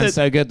he Man, said,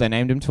 so good they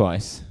named him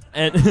twice.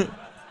 and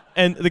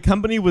And the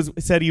company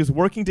said he was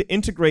working to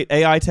integrate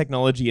AI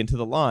technology into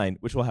the line,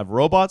 which will have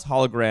robots,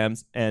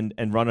 holograms, and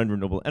run on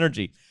renewable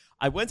energy.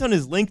 I went on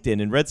his LinkedIn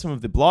and read some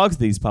of the blogs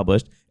that he's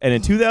published, and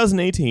in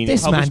 2018,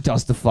 This he published man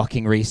does the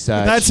fucking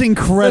research. That's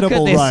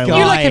incredible, Look at this Riley.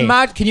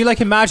 guy. Can you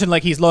imagine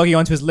like he's logging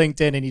onto his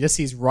LinkedIn and he just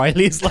sees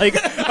Riley's like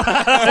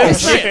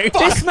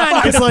This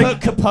man could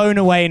like- put Capone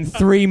away in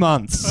 3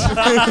 months.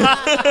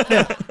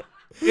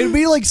 It'd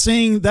be like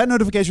seeing that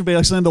notification would be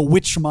like seeing the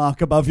witch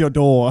mark above your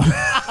door.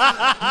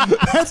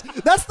 That's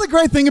the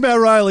great thing about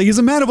Riley. He's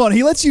a man of honor.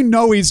 He lets you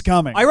know he's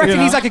coming. I reckon you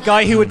know? he's like a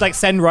guy who would like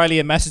send Riley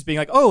a message being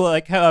like, "Oh,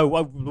 like hello,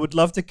 I would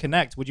love to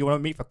connect. Would you want to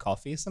meet for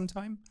coffee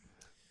sometime?"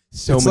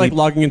 so It's many. like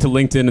logging into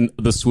LinkedIn and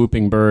the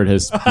swooping bird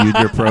has viewed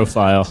your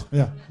profile.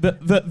 the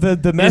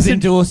Has message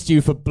endorsed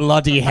you for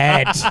bloody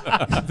head.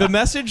 the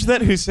message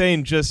that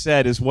Hussein just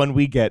said is one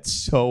we get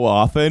so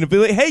often. It'd be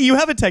like, hey, you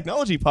have a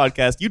technology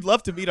podcast. You'd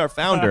love to meet our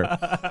founder.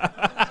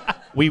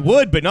 We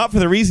would, but not for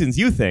the reasons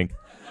you think.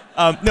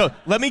 No,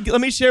 let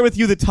me share with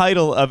you the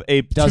title of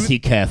a Does he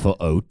care for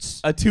oats?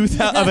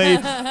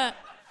 a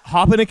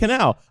hop in a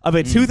canal of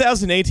a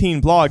 2018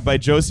 blog by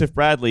Joseph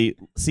Bradley,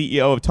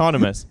 CEO of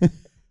Autonomous.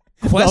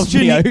 Love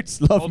me oats,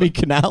 love me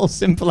canal,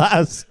 simple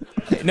as.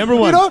 Number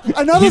one, You know,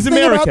 another he's thing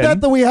American. about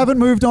that we haven't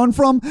moved on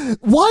from,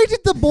 why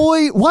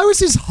was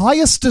his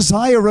highest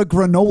desire a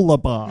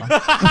granola bar?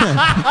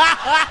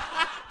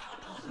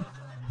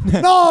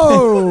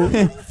 No!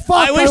 Fuck,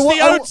 I wish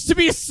the I- oats to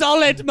be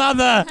solid,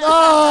 mother.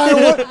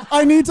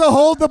 I need to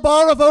hold the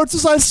bar of oats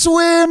as I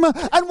swim.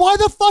 And why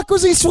the fuck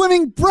was he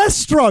swimming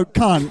breaststroke,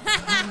 cunt?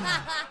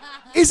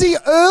 Is he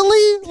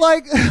early?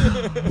 Like,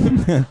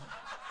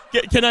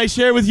 Can I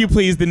share with you,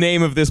 please, the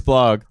name of this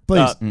blog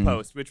Please.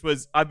 post, which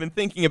was I've been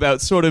thinking about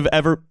sort of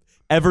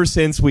ever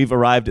since we've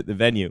arrived at the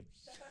venue,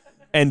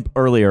 and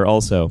earlier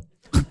also.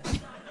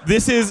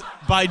 This is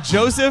by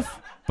Joseph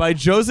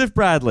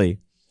Bradley,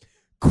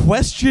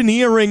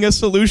 questioneering a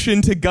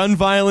solution to gun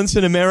violence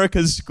in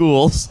America's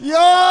schools. yo!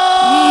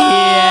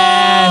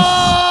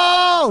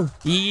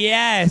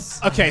 Yes.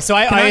 Okay, so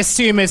I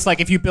assume it's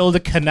like if you build a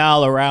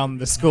canal around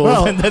the school,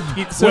 Well, then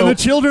When the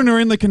children are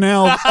in the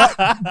canal,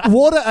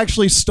 water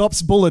actually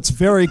stops bullets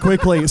very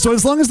quickly. So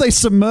as long as they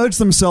submerge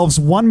themselves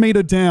 1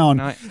 meter down,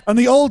 Right. and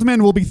the old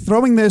men will be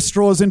throwing their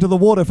straws into the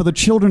water for the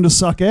children to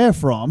suck air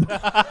from.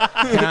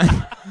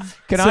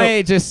 Can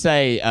I just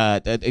say,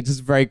 it's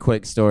just a very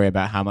quick story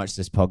about how much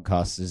this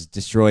podcast has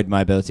destroyed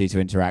my ability to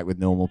interact with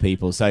normal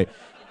people. So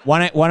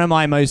one of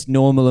my most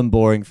normal and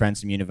boring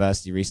friends from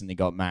university recently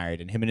got married,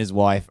 and him and his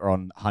wife are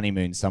on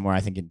honeymoon somewhere, I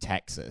think in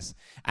Texas.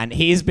 And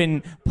he's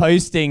been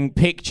posting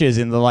pictures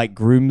in the like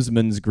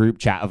groomsmen's group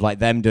chat of like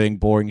them doing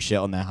boring shit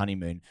on their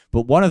honeymoon.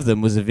 But one of them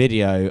was a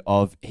video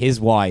of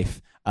his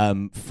wife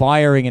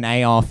firing an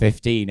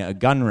AR-15 at a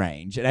gun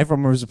range, and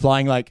everyone was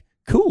replying like,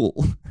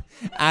 cool.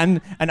 And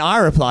I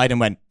replied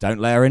and went, don't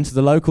let her into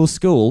the local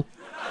school.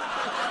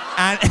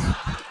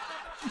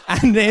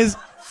 And there's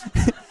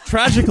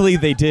Tragically,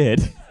 they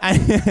did.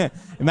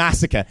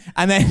 massacre.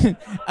 And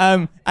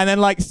then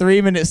like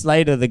 3 minutes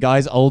later, the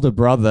guy's older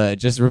brother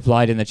just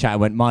replied in the chat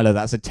and went, Milo,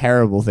 that's a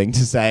terrible thing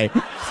to say.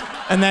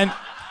 And then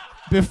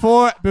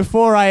before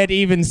I had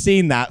even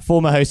seen that,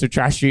 former host of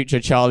Trash Future,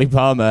 Charlie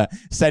Palmer,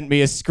 sent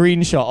me a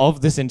screenshot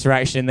of this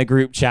interaction in the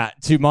group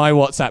chat to my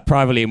WhatsApp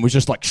privately and was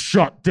just like,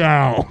 shut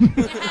down.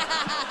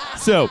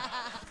 So,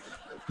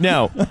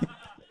 now,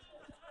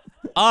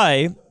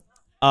 I,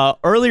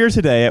 earlier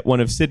today at one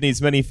of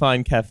Sydney's many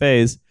fine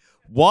cafes,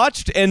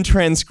 watched and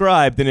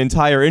transcribed an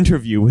entire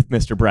interview with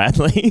Mr.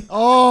 Bradley.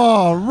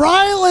 Oh,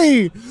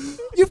 Riley!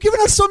 You've given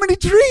us so many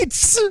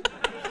treats!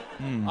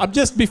 I'm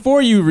just,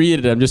 before you read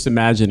it, I'm just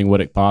imagining what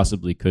it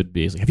possibly could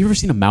be. It's like, have you ever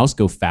seen a mouse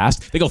go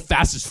fast? They go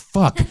fast as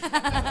fuck.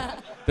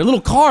 Their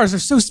little cars are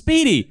so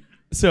speedy.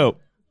 So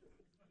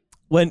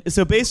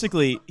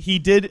basically, he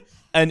did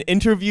an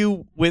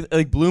interview with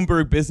like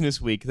Bloomberg Business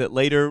Week that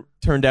later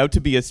turned out to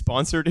be a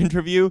sponsored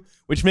interview,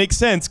 which makes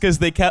sense because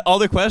all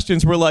the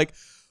questions were like,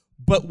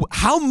 but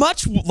how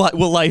much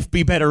will life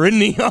be better in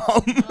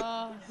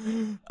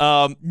Neom?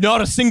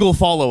 Not a single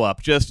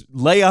follow-up, just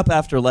layup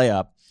after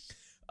layup.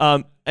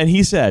 And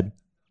he said,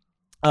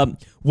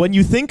 when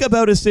you think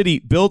about a city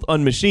built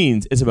on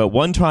machines, it's about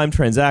one-time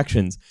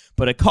transactions,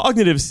 but a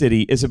cognitive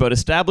city is about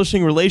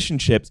establishing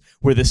relationships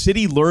where the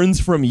city learns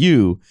from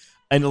you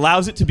and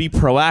allows it to be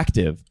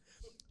proactive.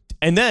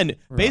 And then,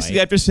 basically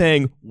after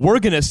saying, we're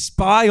going to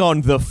spy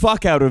on the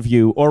fuck out of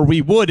you, or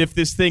we would if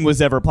this thing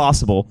was ever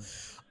possible,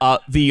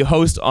 the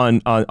host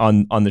on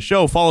the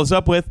show follows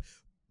up with,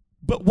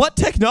 but what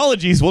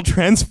technologies will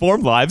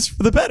transform lives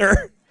for the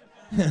better?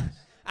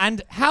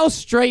 And how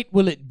straight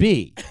will it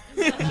be?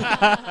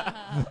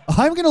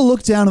 I'm going to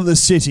look down at the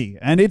city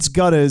and its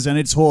gutters and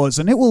its whores,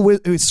 and it will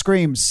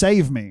scream,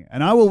 save me.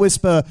 And I will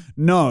whisper,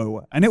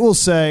 no. And it will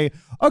say,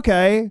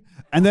 okay.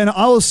 And then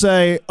I will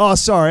say, oh,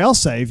 sorry, I'll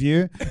save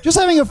you. Just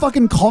having a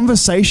fucking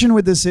conversation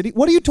with the city.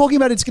 What are you talking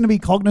about? It's going to be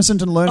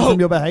cognizant and learn from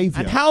your behavior.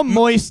 And how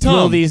moist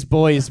will these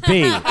boys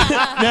be?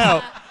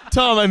 Now,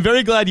 Tom, I'm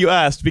very glad you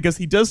asked because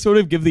he does sort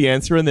of give the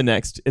answer in the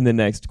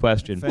next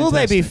question. Will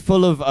they be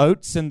full of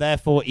oats and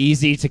therefore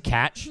easy to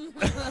catch?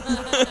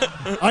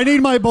 I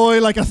need my boy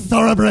like a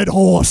thoroughbred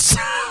horse.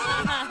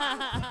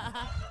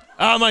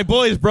 My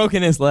boy's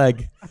broken his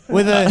leg.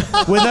 With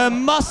a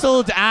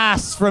muscled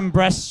ass from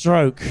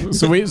breaststroke.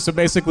 So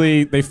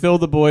basically, they fill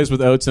the boys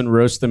with oats and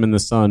roast them in the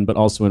sun, but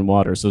also in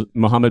water. So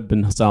Mohammed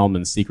bin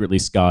Salman's secretly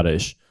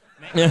Scottish.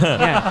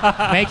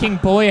 Yeah, making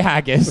boy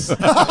haggis. So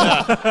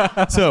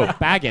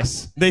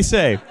Baggis. they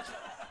say,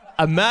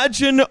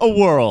 imagine a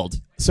world.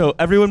 So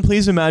everyone,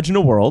 please imagine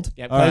a world.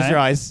 Yeah, close your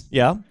eyes.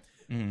 Yeah.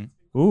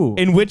 Ooh.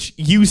 In which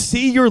you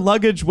see your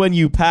luggage when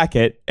you pack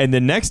it, and the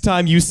next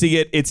time you see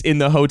it, it's in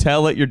the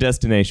hotel at your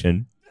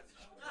destination.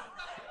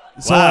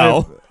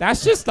 Wow.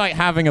 That's just like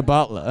having a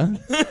butler.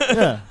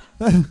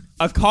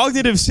 A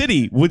cognitive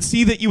city would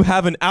see that you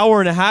have an hour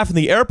and a half in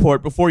the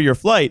airport before your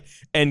flight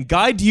and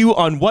guide you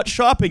on what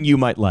shopping you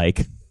might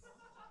like.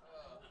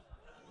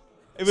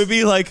 It would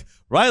be like,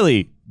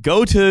 Riley,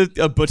 go to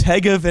a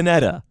Bottega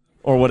Veneta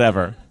or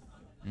whatever.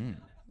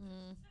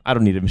 I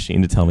don't need a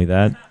machine to tell me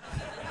that.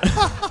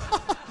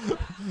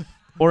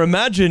 Or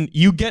imagine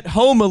you get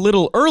home a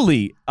little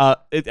early,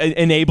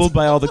 enabled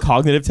by all the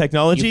cognitive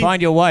technology. You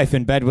find your wife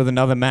in bed with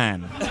another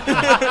man.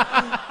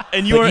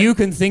 and But you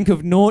can think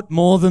of naught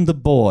more than the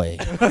boy.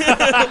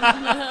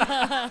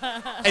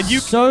 and you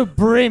So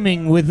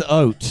brimming with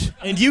oat.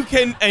 and you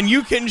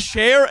can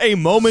share a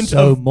moment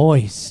So of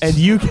moist. and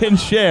you can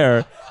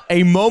share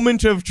a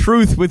moment of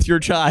truth with your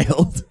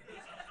child.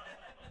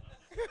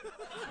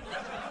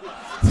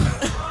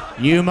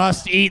 You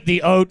must eat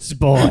the oats,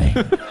 boy.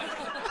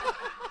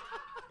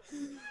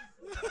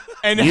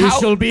 And You how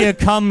shall be a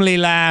comely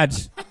lad.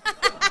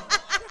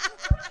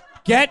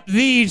 Get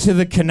thee to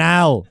the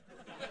canal.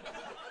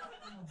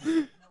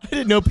 I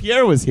didn't know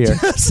Pierre was here.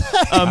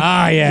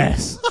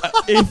 Yes.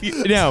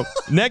 Now,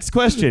 next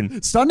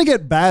question. Starting to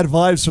get bad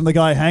vibes from the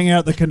guy hanging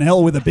out the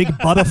canal with a big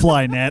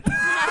butterfly net.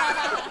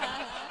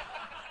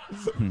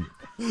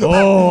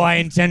 Oh, I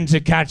intend to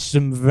catch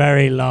some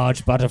very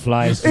large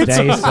butterflies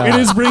today, sir. It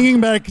is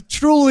bringing back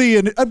truly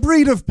a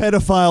breed of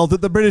pedophile that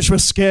the British were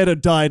scared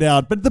had died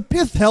out. But the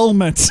pith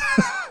helmet.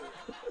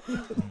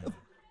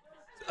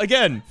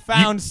 Again,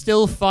 Found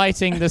still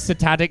fighting the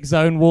Satanic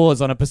Zone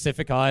wars on a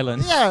Pacific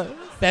island. Yeah.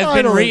 They've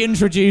been finally.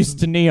 reintroduced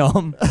to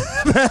Neom.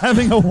 They're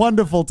having a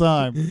wonderful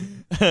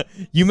time.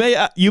 you may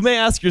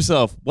ask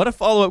yourself, what a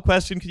follow-up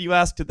question could you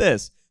ask to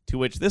this? To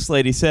which this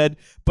lady said,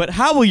 but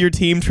how will your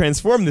team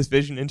transform this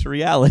vision into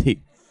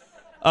reality?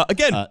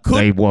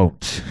 They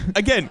won't.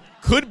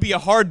 Could be a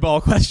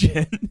hardball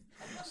question.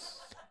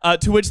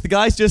 To which the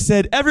guys just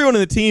said, everyone on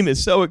the team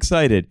is so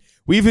excited.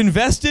 We've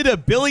invested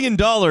 $1 billion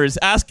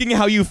asking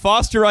how you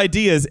foster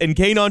ideas and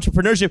gain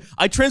entrepreneurship.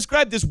 I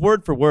transcribed this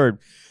word for word.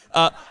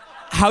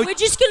 We're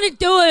just gonna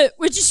do it.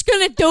 We're just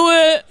gonna do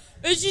it.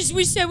 It's just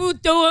we said we'll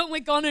do it and we're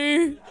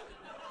gonna.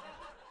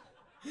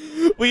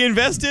 We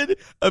invested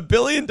 $1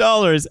 billion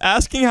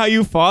asking how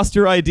you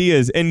foster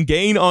ideas and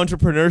gain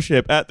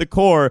entrepreneurship at the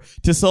core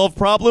to solve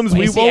problems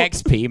we Is he won't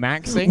XP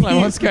maxing?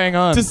 Like, what's going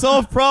on? to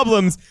solve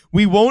problems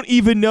we won't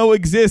even know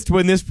exist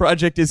when this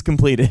project is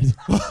completed.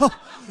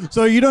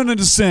 So you don't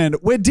understand.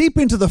 We're deep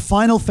into the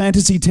Final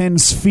Fantasy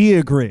X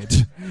sphere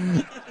grid.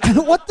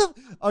 What the?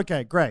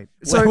 Okay, great.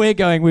 So we're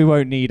going. We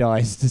won't need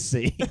eyes to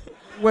see.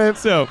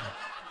 So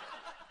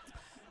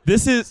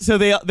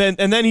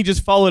then he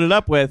just followed it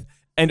up with,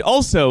 and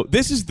also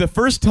this is the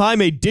first time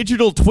a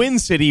digital twin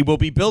city will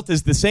be built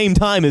at the same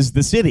time as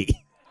the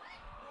city.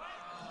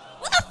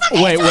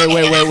 Wait. What's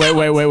going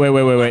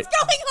on?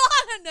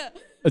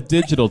 A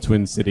digital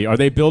twin city. Are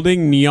they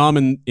building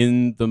Neom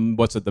in the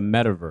the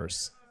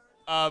metaverse?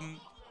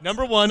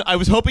 Number one, I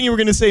was hoping you were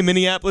going to say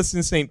Minneapolis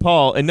and St.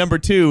 Paul, and number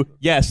two,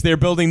 yes, they're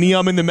building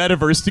Neom in the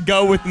metaverse to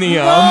go with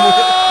Neom.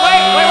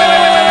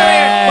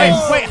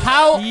 Wait.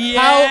 How?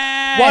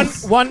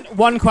 Yes.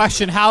 One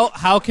question.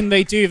 How can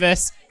they do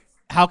this?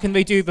 How can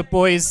they do the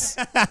boys?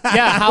 Yeah.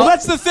 How? Well,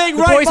 that's the thing,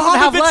 the right? boys wouldn't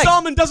Mohammed have bin legs.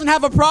 Salman doesn't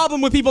have a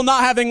problem with people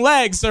not having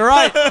legs, all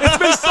right? It's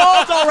been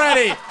solved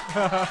already.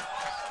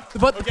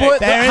 But the boy,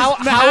 There is how would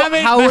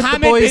the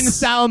Mohammed bin boys?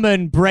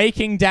 Salman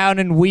breaking down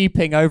and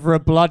weeping over a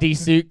bloody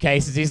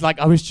suitcase as he's like,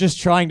 I was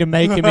just trying to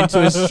make him into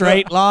a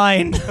straight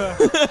line.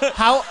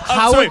 How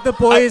sorry. would the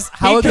boys?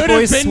 How He would the could have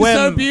boys been swim?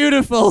 so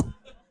beautiful.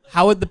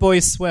 How would the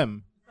boys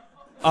swim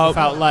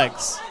without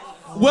legs?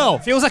 Well,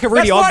 Feels like a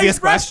really That's why obvious he's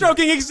question.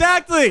 breaststroking,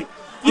 exactly.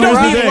 You All don't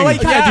right. need, well, you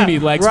kind of Yeah. do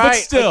need legs, but Right,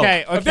 still,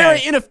 okay. a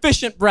very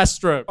inefficient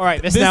breaststroke. All right,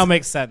 this This- now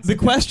makes sense. the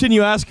question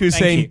you ask,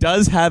 Hussein, you.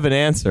 does have an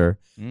answer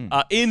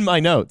in my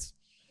notes.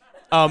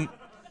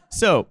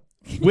 So,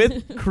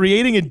 with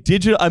creating a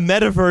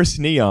metaverse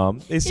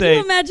Neom, they Can say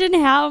you imagine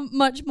how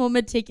much more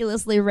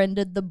meticulously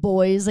rendered the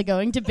boys are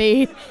going to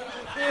be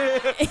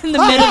in the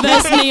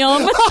metaverse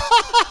Neom?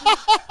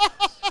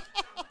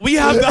 we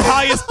have the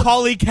highest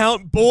poly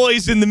count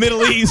boys in the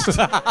Middle East. They've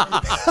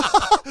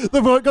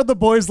got the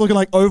boys looking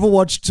like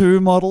Overwatch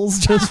 2 models,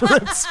 just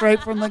ripped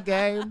straight from the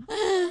game.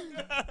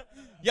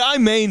 Yeah, I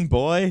main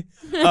boy.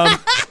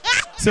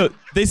 So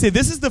they say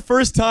this is the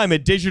first time a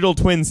digital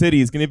twin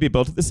city is going to be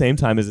built at the same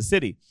time as a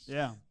city.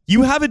 Yeah.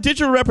 You have a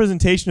digital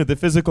representation of the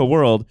physical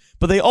world,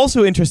 but they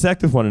also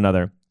intersect with one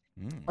another.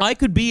 I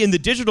could be in the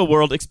digital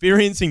world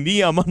experiencing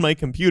Neom on my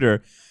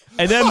computer,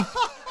 and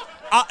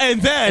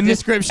then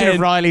Description of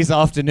Riley's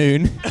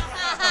afternoon.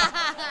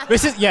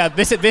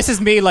 This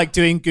is me like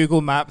doing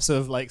Google Maps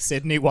of like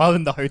Sydney while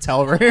in the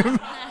hotel room.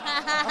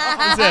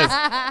 It says,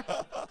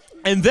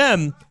 and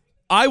then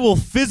I will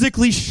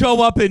physically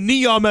show up in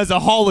Neom as a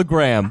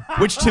hologram,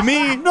 which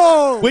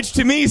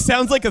to me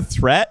sounds like a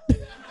threat.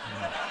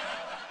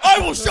 I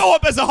will show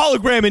up as a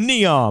hologram in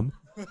Neom.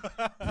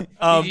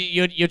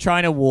 You're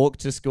trying to walk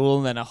to school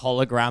and then a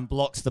hologram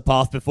blocks the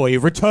path before you.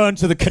 Return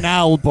to the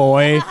canal,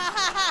 boy.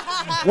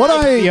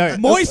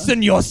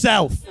 Moisten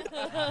yourself.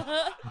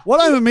 What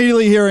I'm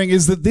immediately hearing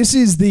is that this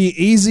is the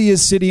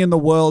easiest city in the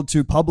world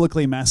to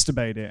publicly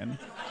masturbate in.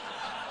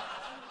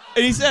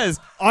 And he says,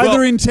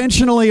 Either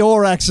intentionally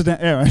or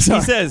accidentally.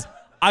 he says,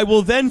 I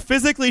will then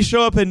physically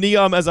show up in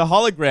Neom as a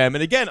hologram.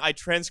 And again, I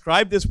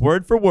transcribe this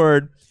word for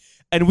word,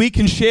 and we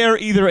can share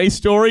either a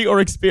story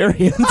or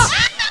experience.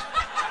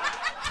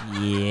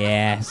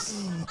 Yes.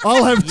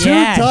 I'll have two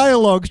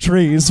dialogue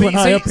trees when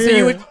I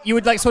appear. So you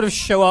would like sort of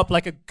show up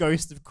like a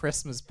ghost of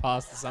Christmas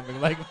past or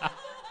something like that.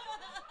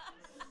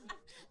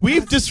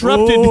 We've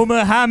disrupted. Oh,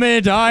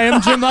 Muhammad, I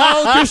am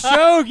Jamal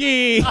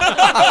Khashoggi.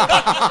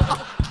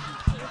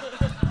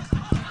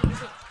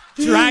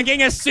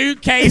 Dragging a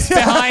suitcase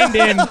behind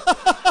him.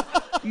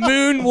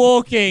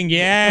 Moonwalking,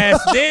 yes.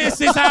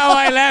 This is how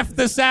I left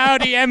the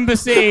Saudi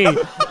embassy,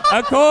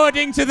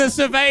 according to the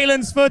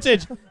surveillance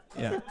footage.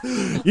 Yeah.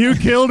 You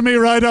killed me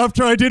right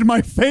after I did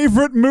my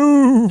favorite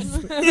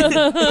move.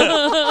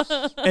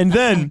 And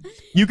then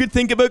you could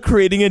think about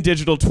creating a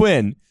digital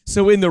twin.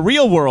 So in the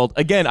real world,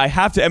 again, I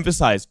have to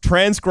emphasize,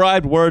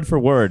 transcribed word for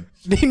word.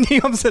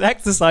 Neom's an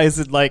exercise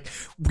in like,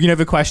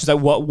 the questions like,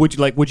 what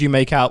would you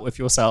make out with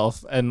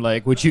yourself, and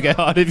like, would you get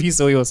hard if you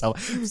saw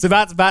yourself? So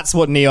that's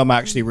what Neom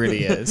actually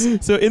really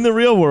is. So in the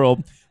real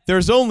world,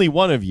 there's only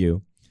one of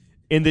you.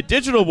 In the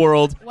digital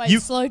world, Wait,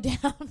 slow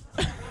down.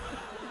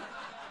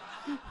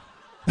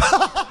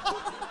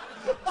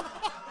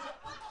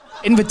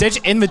 In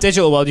the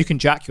digital world, you can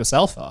jack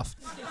yourself off.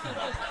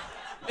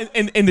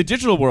 In the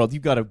digital world,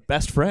 you've got a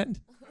best friend.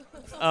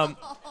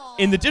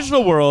 In the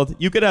digital world,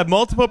 you could have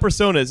multiple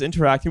personas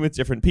interacting with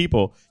different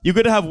people. You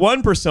could have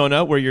one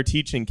persona where you're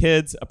teaching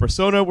kids, a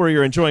persona where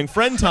you're enjoying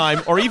friend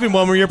time, or even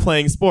one where you're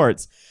playing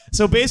sports.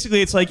 So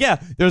basically, it's like,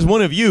 yeah, there's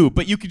one of you,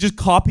 but you could just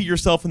copy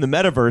yourself in the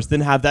metaverse, then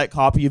have that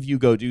copy of you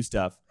go do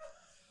stuff.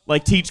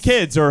 Like teach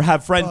kids or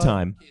have friend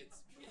time.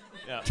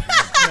 Yeah.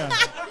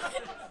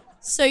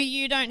 So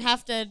you don't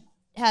have to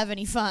have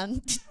any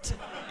fun.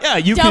 Yeah,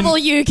 you Double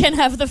can. you can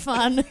have the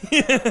fun.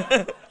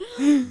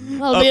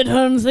 I'll be at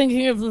home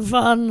thinking of the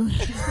fun.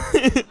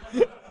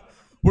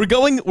 We're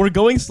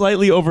going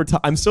slightly over time.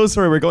 I'm so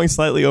sorry, we're going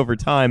slightly over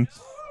time.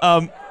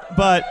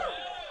 But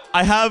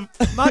I have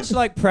Much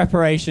like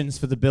preparations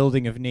for the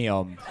building of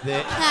Neom,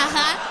 there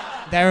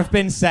have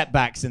been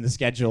setbacks in the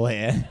schedule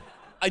here.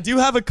 I do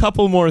have a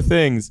couple more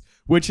things,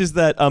 which is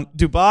that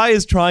Dubai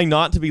is trying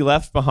not to be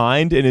left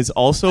behind and is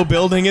also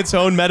building its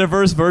own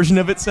metaverse version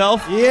of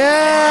itself.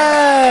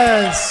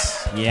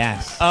 Yes.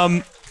 Yes.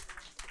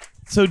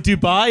 So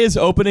Dubai is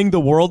opening the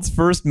world's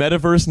first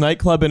metaverse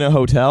nightclub in a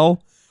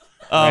hotel.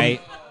 Right.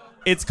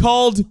 It's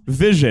called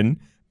Vision.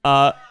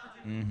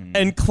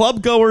 And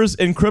club goers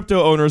and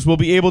crypto owners will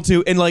be able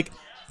to, and like,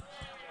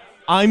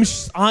 I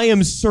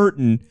am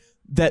certain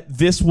that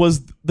this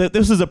was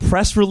a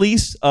press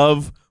release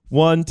of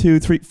 1, 2,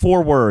 3,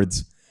 4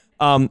 words.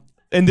 And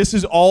this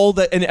is all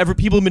that, and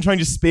people have been trying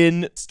to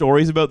spin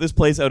stories about this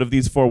place out of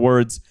these 4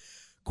 words.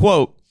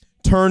 Quote,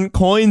 turn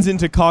coins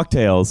into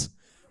cocktails,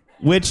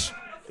 which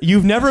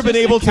you've never been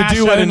able to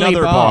do at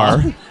another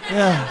bar.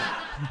 Yeah.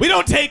 We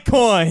don't take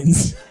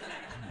coins.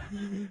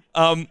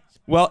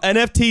 Well,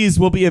 NFTs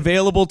will be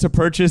available to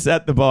purchase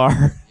at the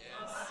bar.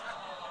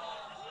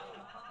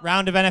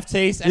 Round of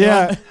NFTs. Anyone?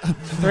 Yeah.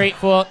 3,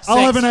 4, 6. I'll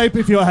have an ape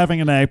if you're having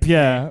an ape,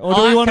 yeah. Or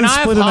do we want can to I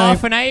have split an half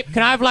ape? an ape?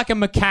 Can I have like a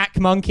macaque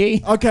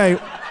monkey? Okay.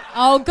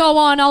 Oh, go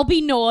on. I'll be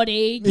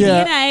naughty. Give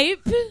Yeah. me an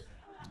ape.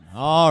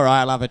 All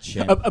right, I'll have a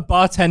chimp. A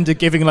bartender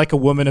giving like a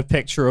woman a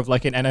picture of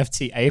like an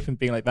NFT ape and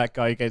being like, that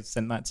guy goes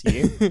send that to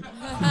you.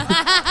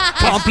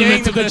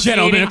 Compliment to the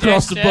gentleman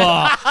across the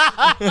bar.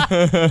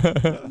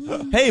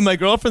 Hey, my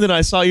girlfriend and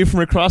I saw you from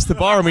across the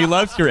bar and we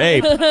loved your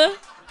ape.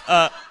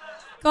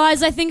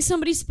 Guys, I think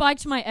somebody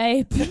spiked my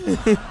ape.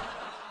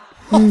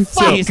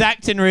 He's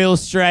acting real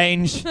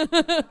strange.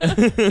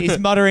 He's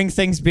muttering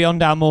things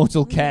beyond our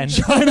mortal ken.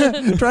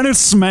 Trying to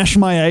smash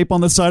my ape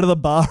on the side of the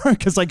bar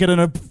because I get in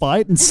a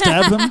fight and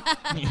stab them.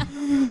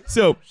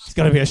 So, There's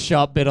got to be a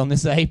sharp bit on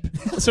this ape.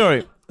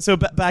 sorry. So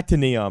back to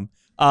Neom.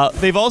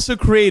 They've also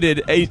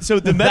created the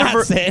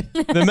That's it.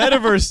 the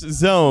metaverse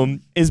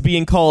zone is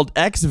being called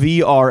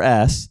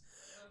XVRS.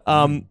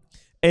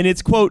 And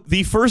it's, quote,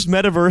 the first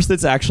metaverse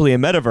that's actually a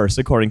metaverse,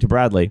 according to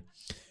Bradley.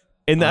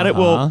 In that it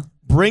will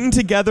bring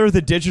together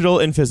the digital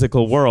and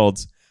physical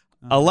worlds.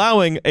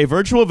 allowing a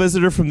virtual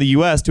visitor from the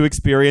U.S. to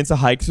experience a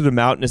hike through the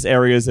mountainous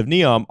areas of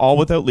Neom, all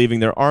without leaving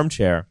their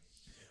armchair.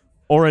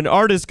 Or an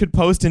artist could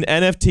post an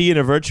NFT in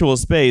a virtual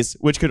space,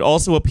 which could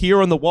also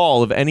appear on the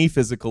wall of any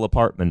physical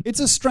apartment.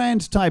 It's a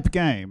Strand type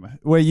game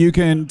where you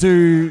can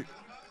do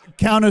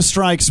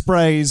Counter-Strike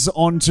sprays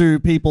onto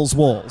people's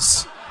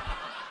walls.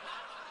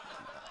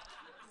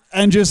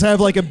 And just have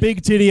like a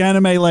big titty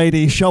anime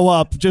lady show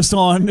up just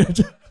on a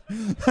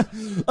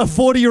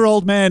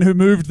 40-year-old man who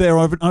moved there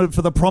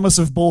for the promise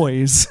of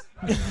boys.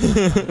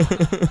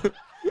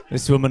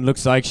 This woman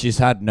looks like she's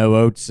had no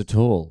oats at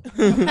all.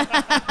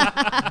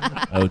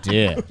 Oh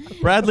dear.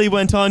 Bradley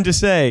went on to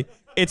say,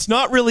 it's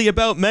not really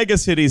about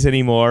megacities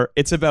anymore,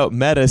 it's about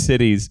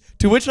meta-cities.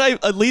 To which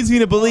it leads me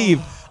to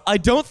believe, I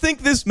don't think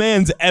this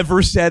man's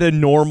ever said a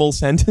normal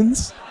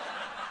sentence.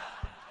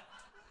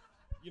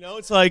 You know,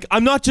 it's like,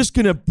 I'm not just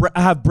going to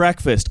have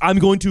breakfast, I'm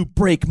going to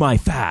break my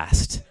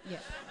fast. Yeah.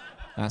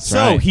 That's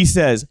right. So he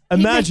says,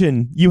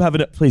 imagine you have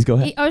please go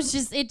ahead.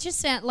 It just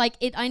sounds like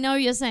it. I know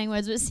you're saying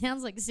words, but it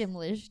sounds like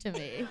Simlish to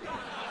me.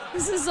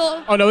 This is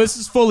all. Oh no, this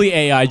is fully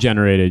AI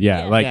generated.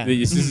 Yeah, Yeah.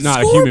 This is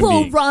not a human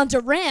Scorebowl being. Ronda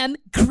Ram,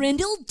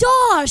 Grindel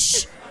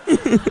Dosh.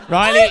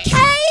 Riley,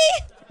 Okay.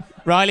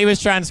 Riley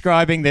was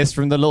transcribing this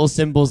from the little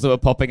symbols that were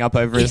popping up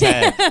over his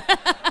head.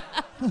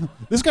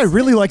 This guy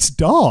really likes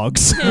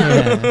dogs.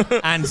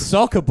 And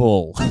soccer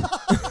ball.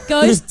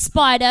 Ghost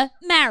Spider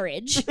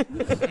Marriage.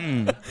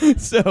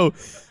 So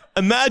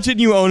imagine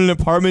you own an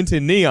apartment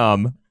in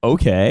Neom.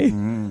 Okay.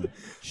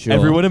 Sure.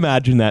 Everyone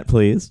imagine that,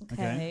 please.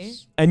 Okay.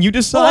 And you Oh, I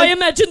decide,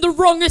 imagined the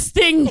wrongest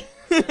thing.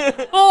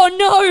 Oh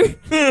no.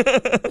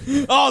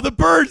 oh, the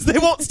birds, they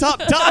won't stop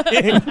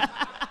dying.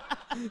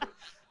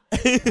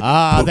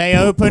 Ah, they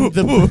opened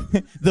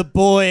the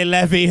boy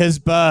levee has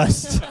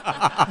burst.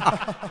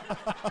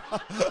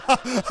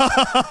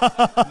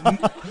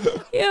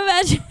 You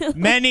imagine?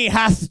 Many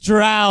hath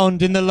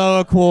drowned in the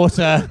lower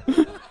quarter.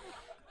 You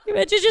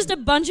imagine just a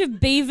bunch of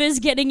beavers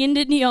getting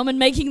into Neom and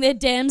making their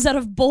dams out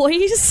of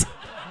boys? Just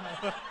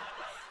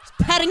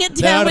patting it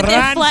down The with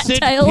their flat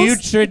rancid, tails.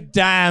 putrid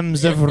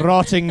dams of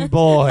rotting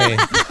boy.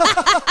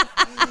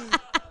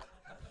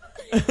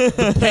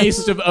 The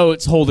paste of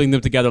oats holding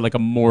them together like a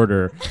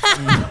mortar.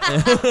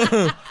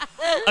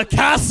 A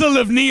castle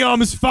of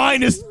Neom's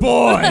finest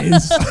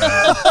boys.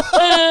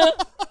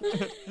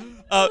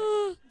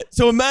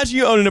 So imagine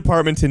you own an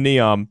apartment in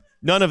Neom.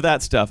 None of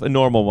that stuff, a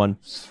normal one.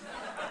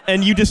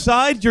 And you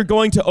decide you're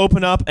going to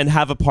open up and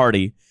have a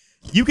party.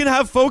 You can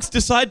have folks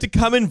decide to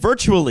come in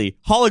virtually,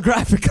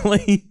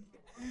 holographically.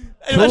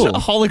 Imagine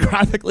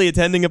holographically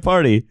attending a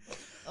party.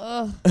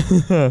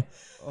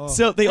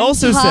 So they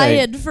also say...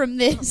 Tired from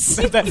this.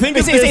 Think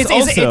of this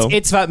also.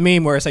 It's that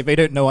meme where it's like, they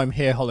don't know I'm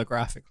here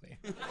holographically.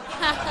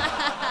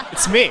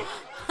 It's me.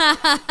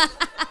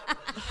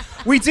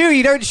 We do,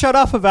 you don't shut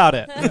up about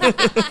it.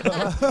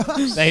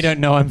 They don't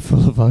know I'm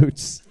full of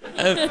oats.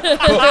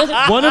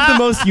 One of the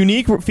most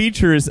unique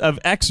features of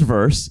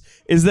Xverse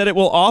is that it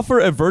will offer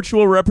a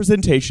virtual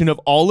representation of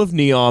all of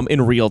Neom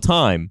in real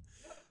time.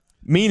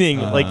 Meaning,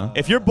 like,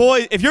 if your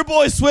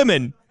boy's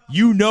swimming,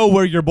 you know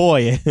where your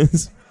boy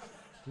is.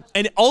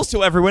 And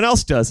also everyone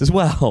else does as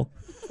well.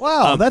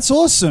 Wow, that's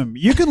awesome.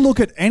 You can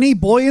look at any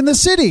boy in the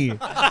city. No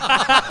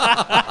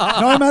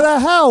matter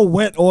how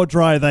wet or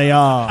dry they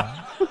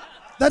are.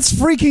 That's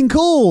freaking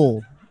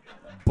cool.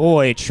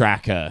 Boy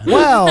tracker.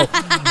 Wow.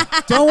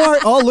 Don't worry.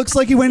 Oh, looks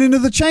like he went into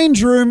the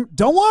change room.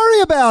 Don't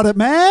worry about it,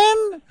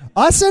 man.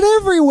 I said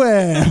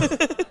everywhere.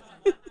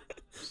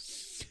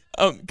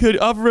 Could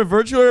offer a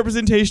virtual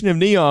representation of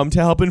Neom to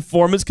help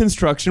inform its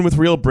construction with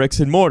real bricks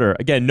and mortar.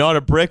 Again, not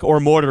a brick or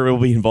mortar will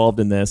be involved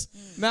in this.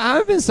 Man, I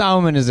hope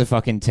Salman is a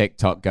fucking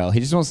TikTok girl. He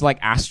just wants to like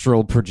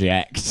astral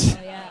project.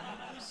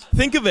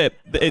 Think of it,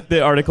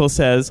 the article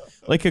says,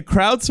 like a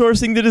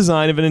crowdsourcing the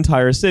design of an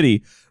entire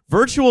city.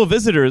 Virtual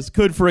visitors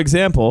could, for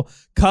example,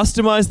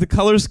 customize the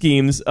color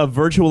schemes of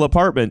virtual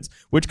apartments,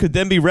 which could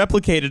then be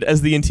replicated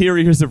as the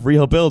interiors of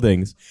real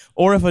buildings.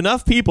 Or if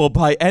enough people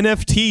buy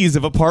NFTs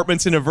of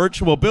apartments in a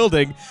virtual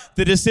building,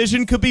 the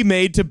decision could be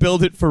made to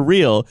build it for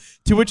real.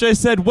 To which I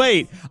said,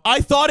 wait,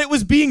 I thought it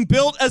was being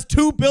built as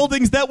two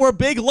buildings that were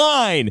big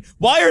line.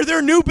 Why are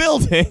there new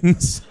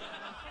buildings?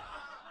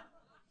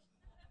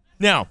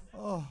 Now,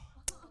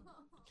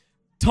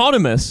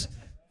 Autonomous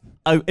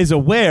is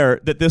aware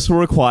that this will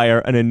require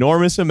an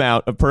enormous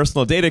amount of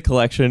personal data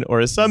collection, or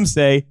as some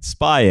say,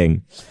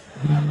 spying.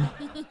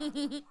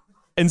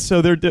 And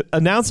so they're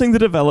announcing the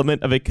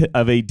development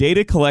of a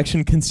data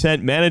collection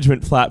consent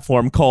management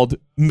platform called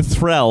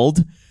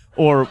Mthreld,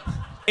 or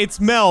it's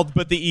Meld,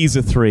 but the E's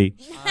a 3.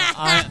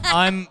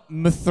 I'm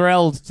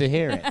thrilled to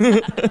hear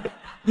it.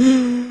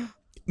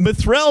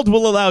 Mthreld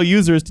will allow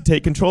users to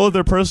take control of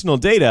their personal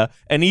data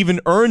and even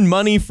earn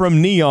money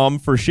from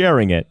Neom for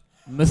sharing it.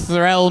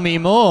 Mithrel me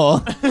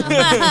more.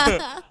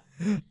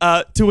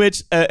 To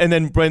which, and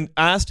then when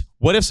asked,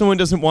 what if someone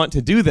doesn't want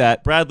to do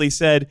that? Bradley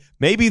said,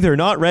 maybe they're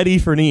not ready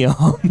for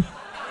Neom.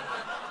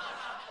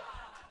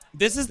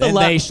 This is the Then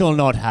they shall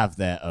not have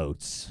their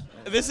oats.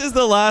 This is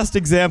the last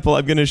example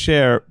I'm going to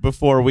share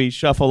before we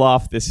shuffle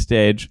off this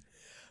stage,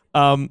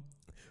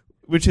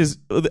 which is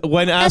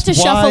when asked Have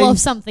to why. shuffle off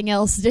something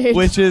else, dude.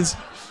 Which is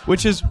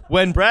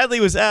when Bradley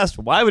was asked,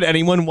 why would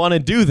anyone want to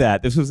do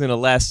that? This was in a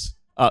less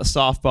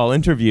softball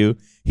interview.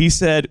 He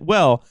said,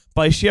 well,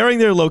 by sharing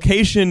their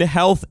location,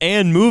 health,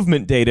 and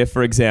movement data,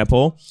 for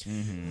example,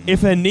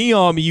 if a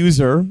NEOM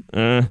user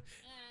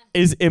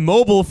is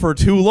immobile for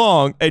too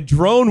long, a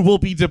drone will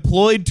be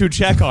deployed to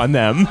check on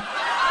them.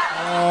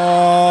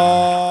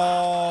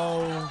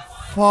 Oh,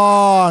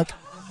 fuck.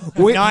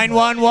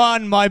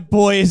 911, my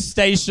boy is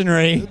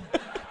stationary.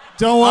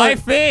 Don't I worry.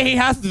 fear he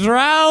hath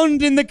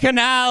drowned in the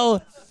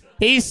canal.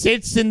 He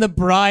sits in the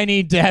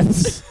briny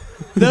depths.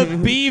 The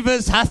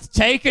beavers hath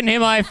taken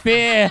him, I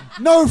fear.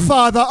 No,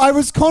 Father, I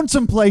was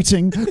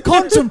contemplating,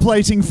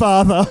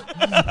 Father.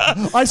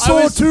 I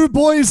saw two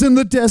boys in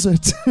the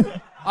desert.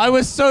 I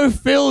was so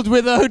filled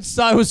with oats,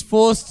 I was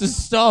forced to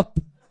stop.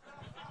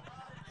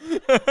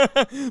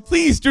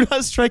 Please do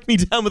not strike me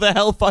down with a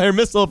Hellfire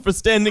missile for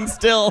standing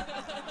still.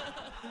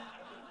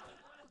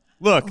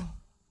 Look,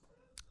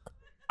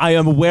 I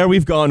am aware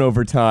we've gone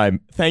over time.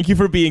 Thank you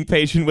for being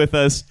patient with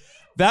us.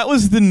 That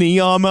was the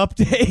NEOM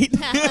update.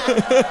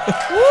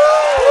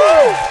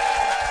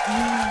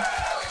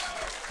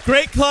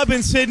 Great club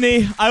in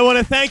Sydney. I want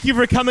to thank you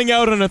for coming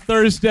out on a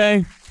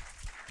Thursday.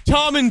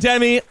 Tom and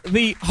Demi,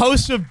 the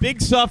hosts of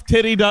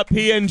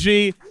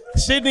BigSoftTitty.png,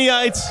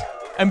 Sydneyites,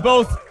 and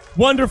both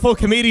wonderful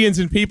comedians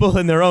and people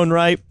in their own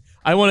right.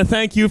 I want to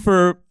thank you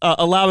for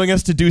allowing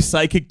us to do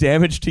psychic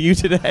damage to you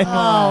today.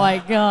 Oh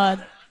my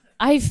god.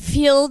 I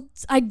feel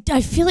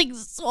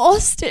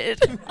exhausted.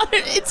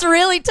 It's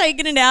really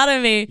taken it out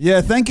of me.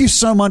 Yeah, thank you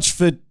so much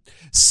for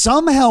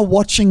somehow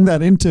watching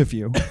that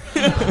interview.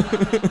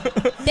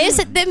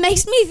 That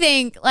makes me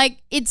think, like,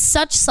 it's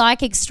such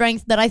psychic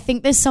strength that I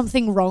think there's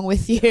something wrong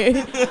with you.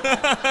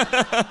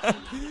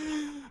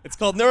 It's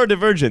called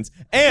neurodivergence.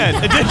 And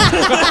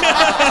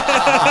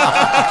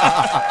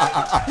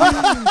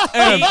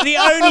The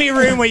only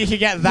room where you can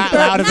get that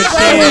loud of a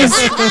cheer is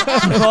for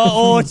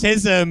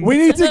autism. We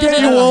need to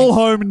get you all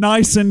home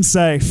nice and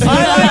safe.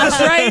 I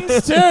like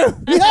trains too.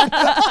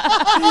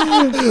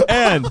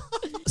 and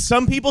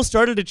some people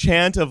started a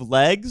chant of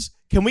legs.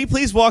 Can we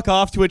please walk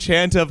off to a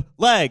chant of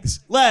legs,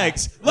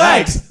 legs,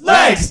 legs,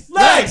 legs,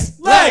 legs,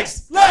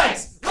 legs, legs,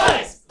 legs,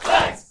 legs,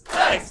 legs,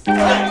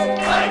 legs.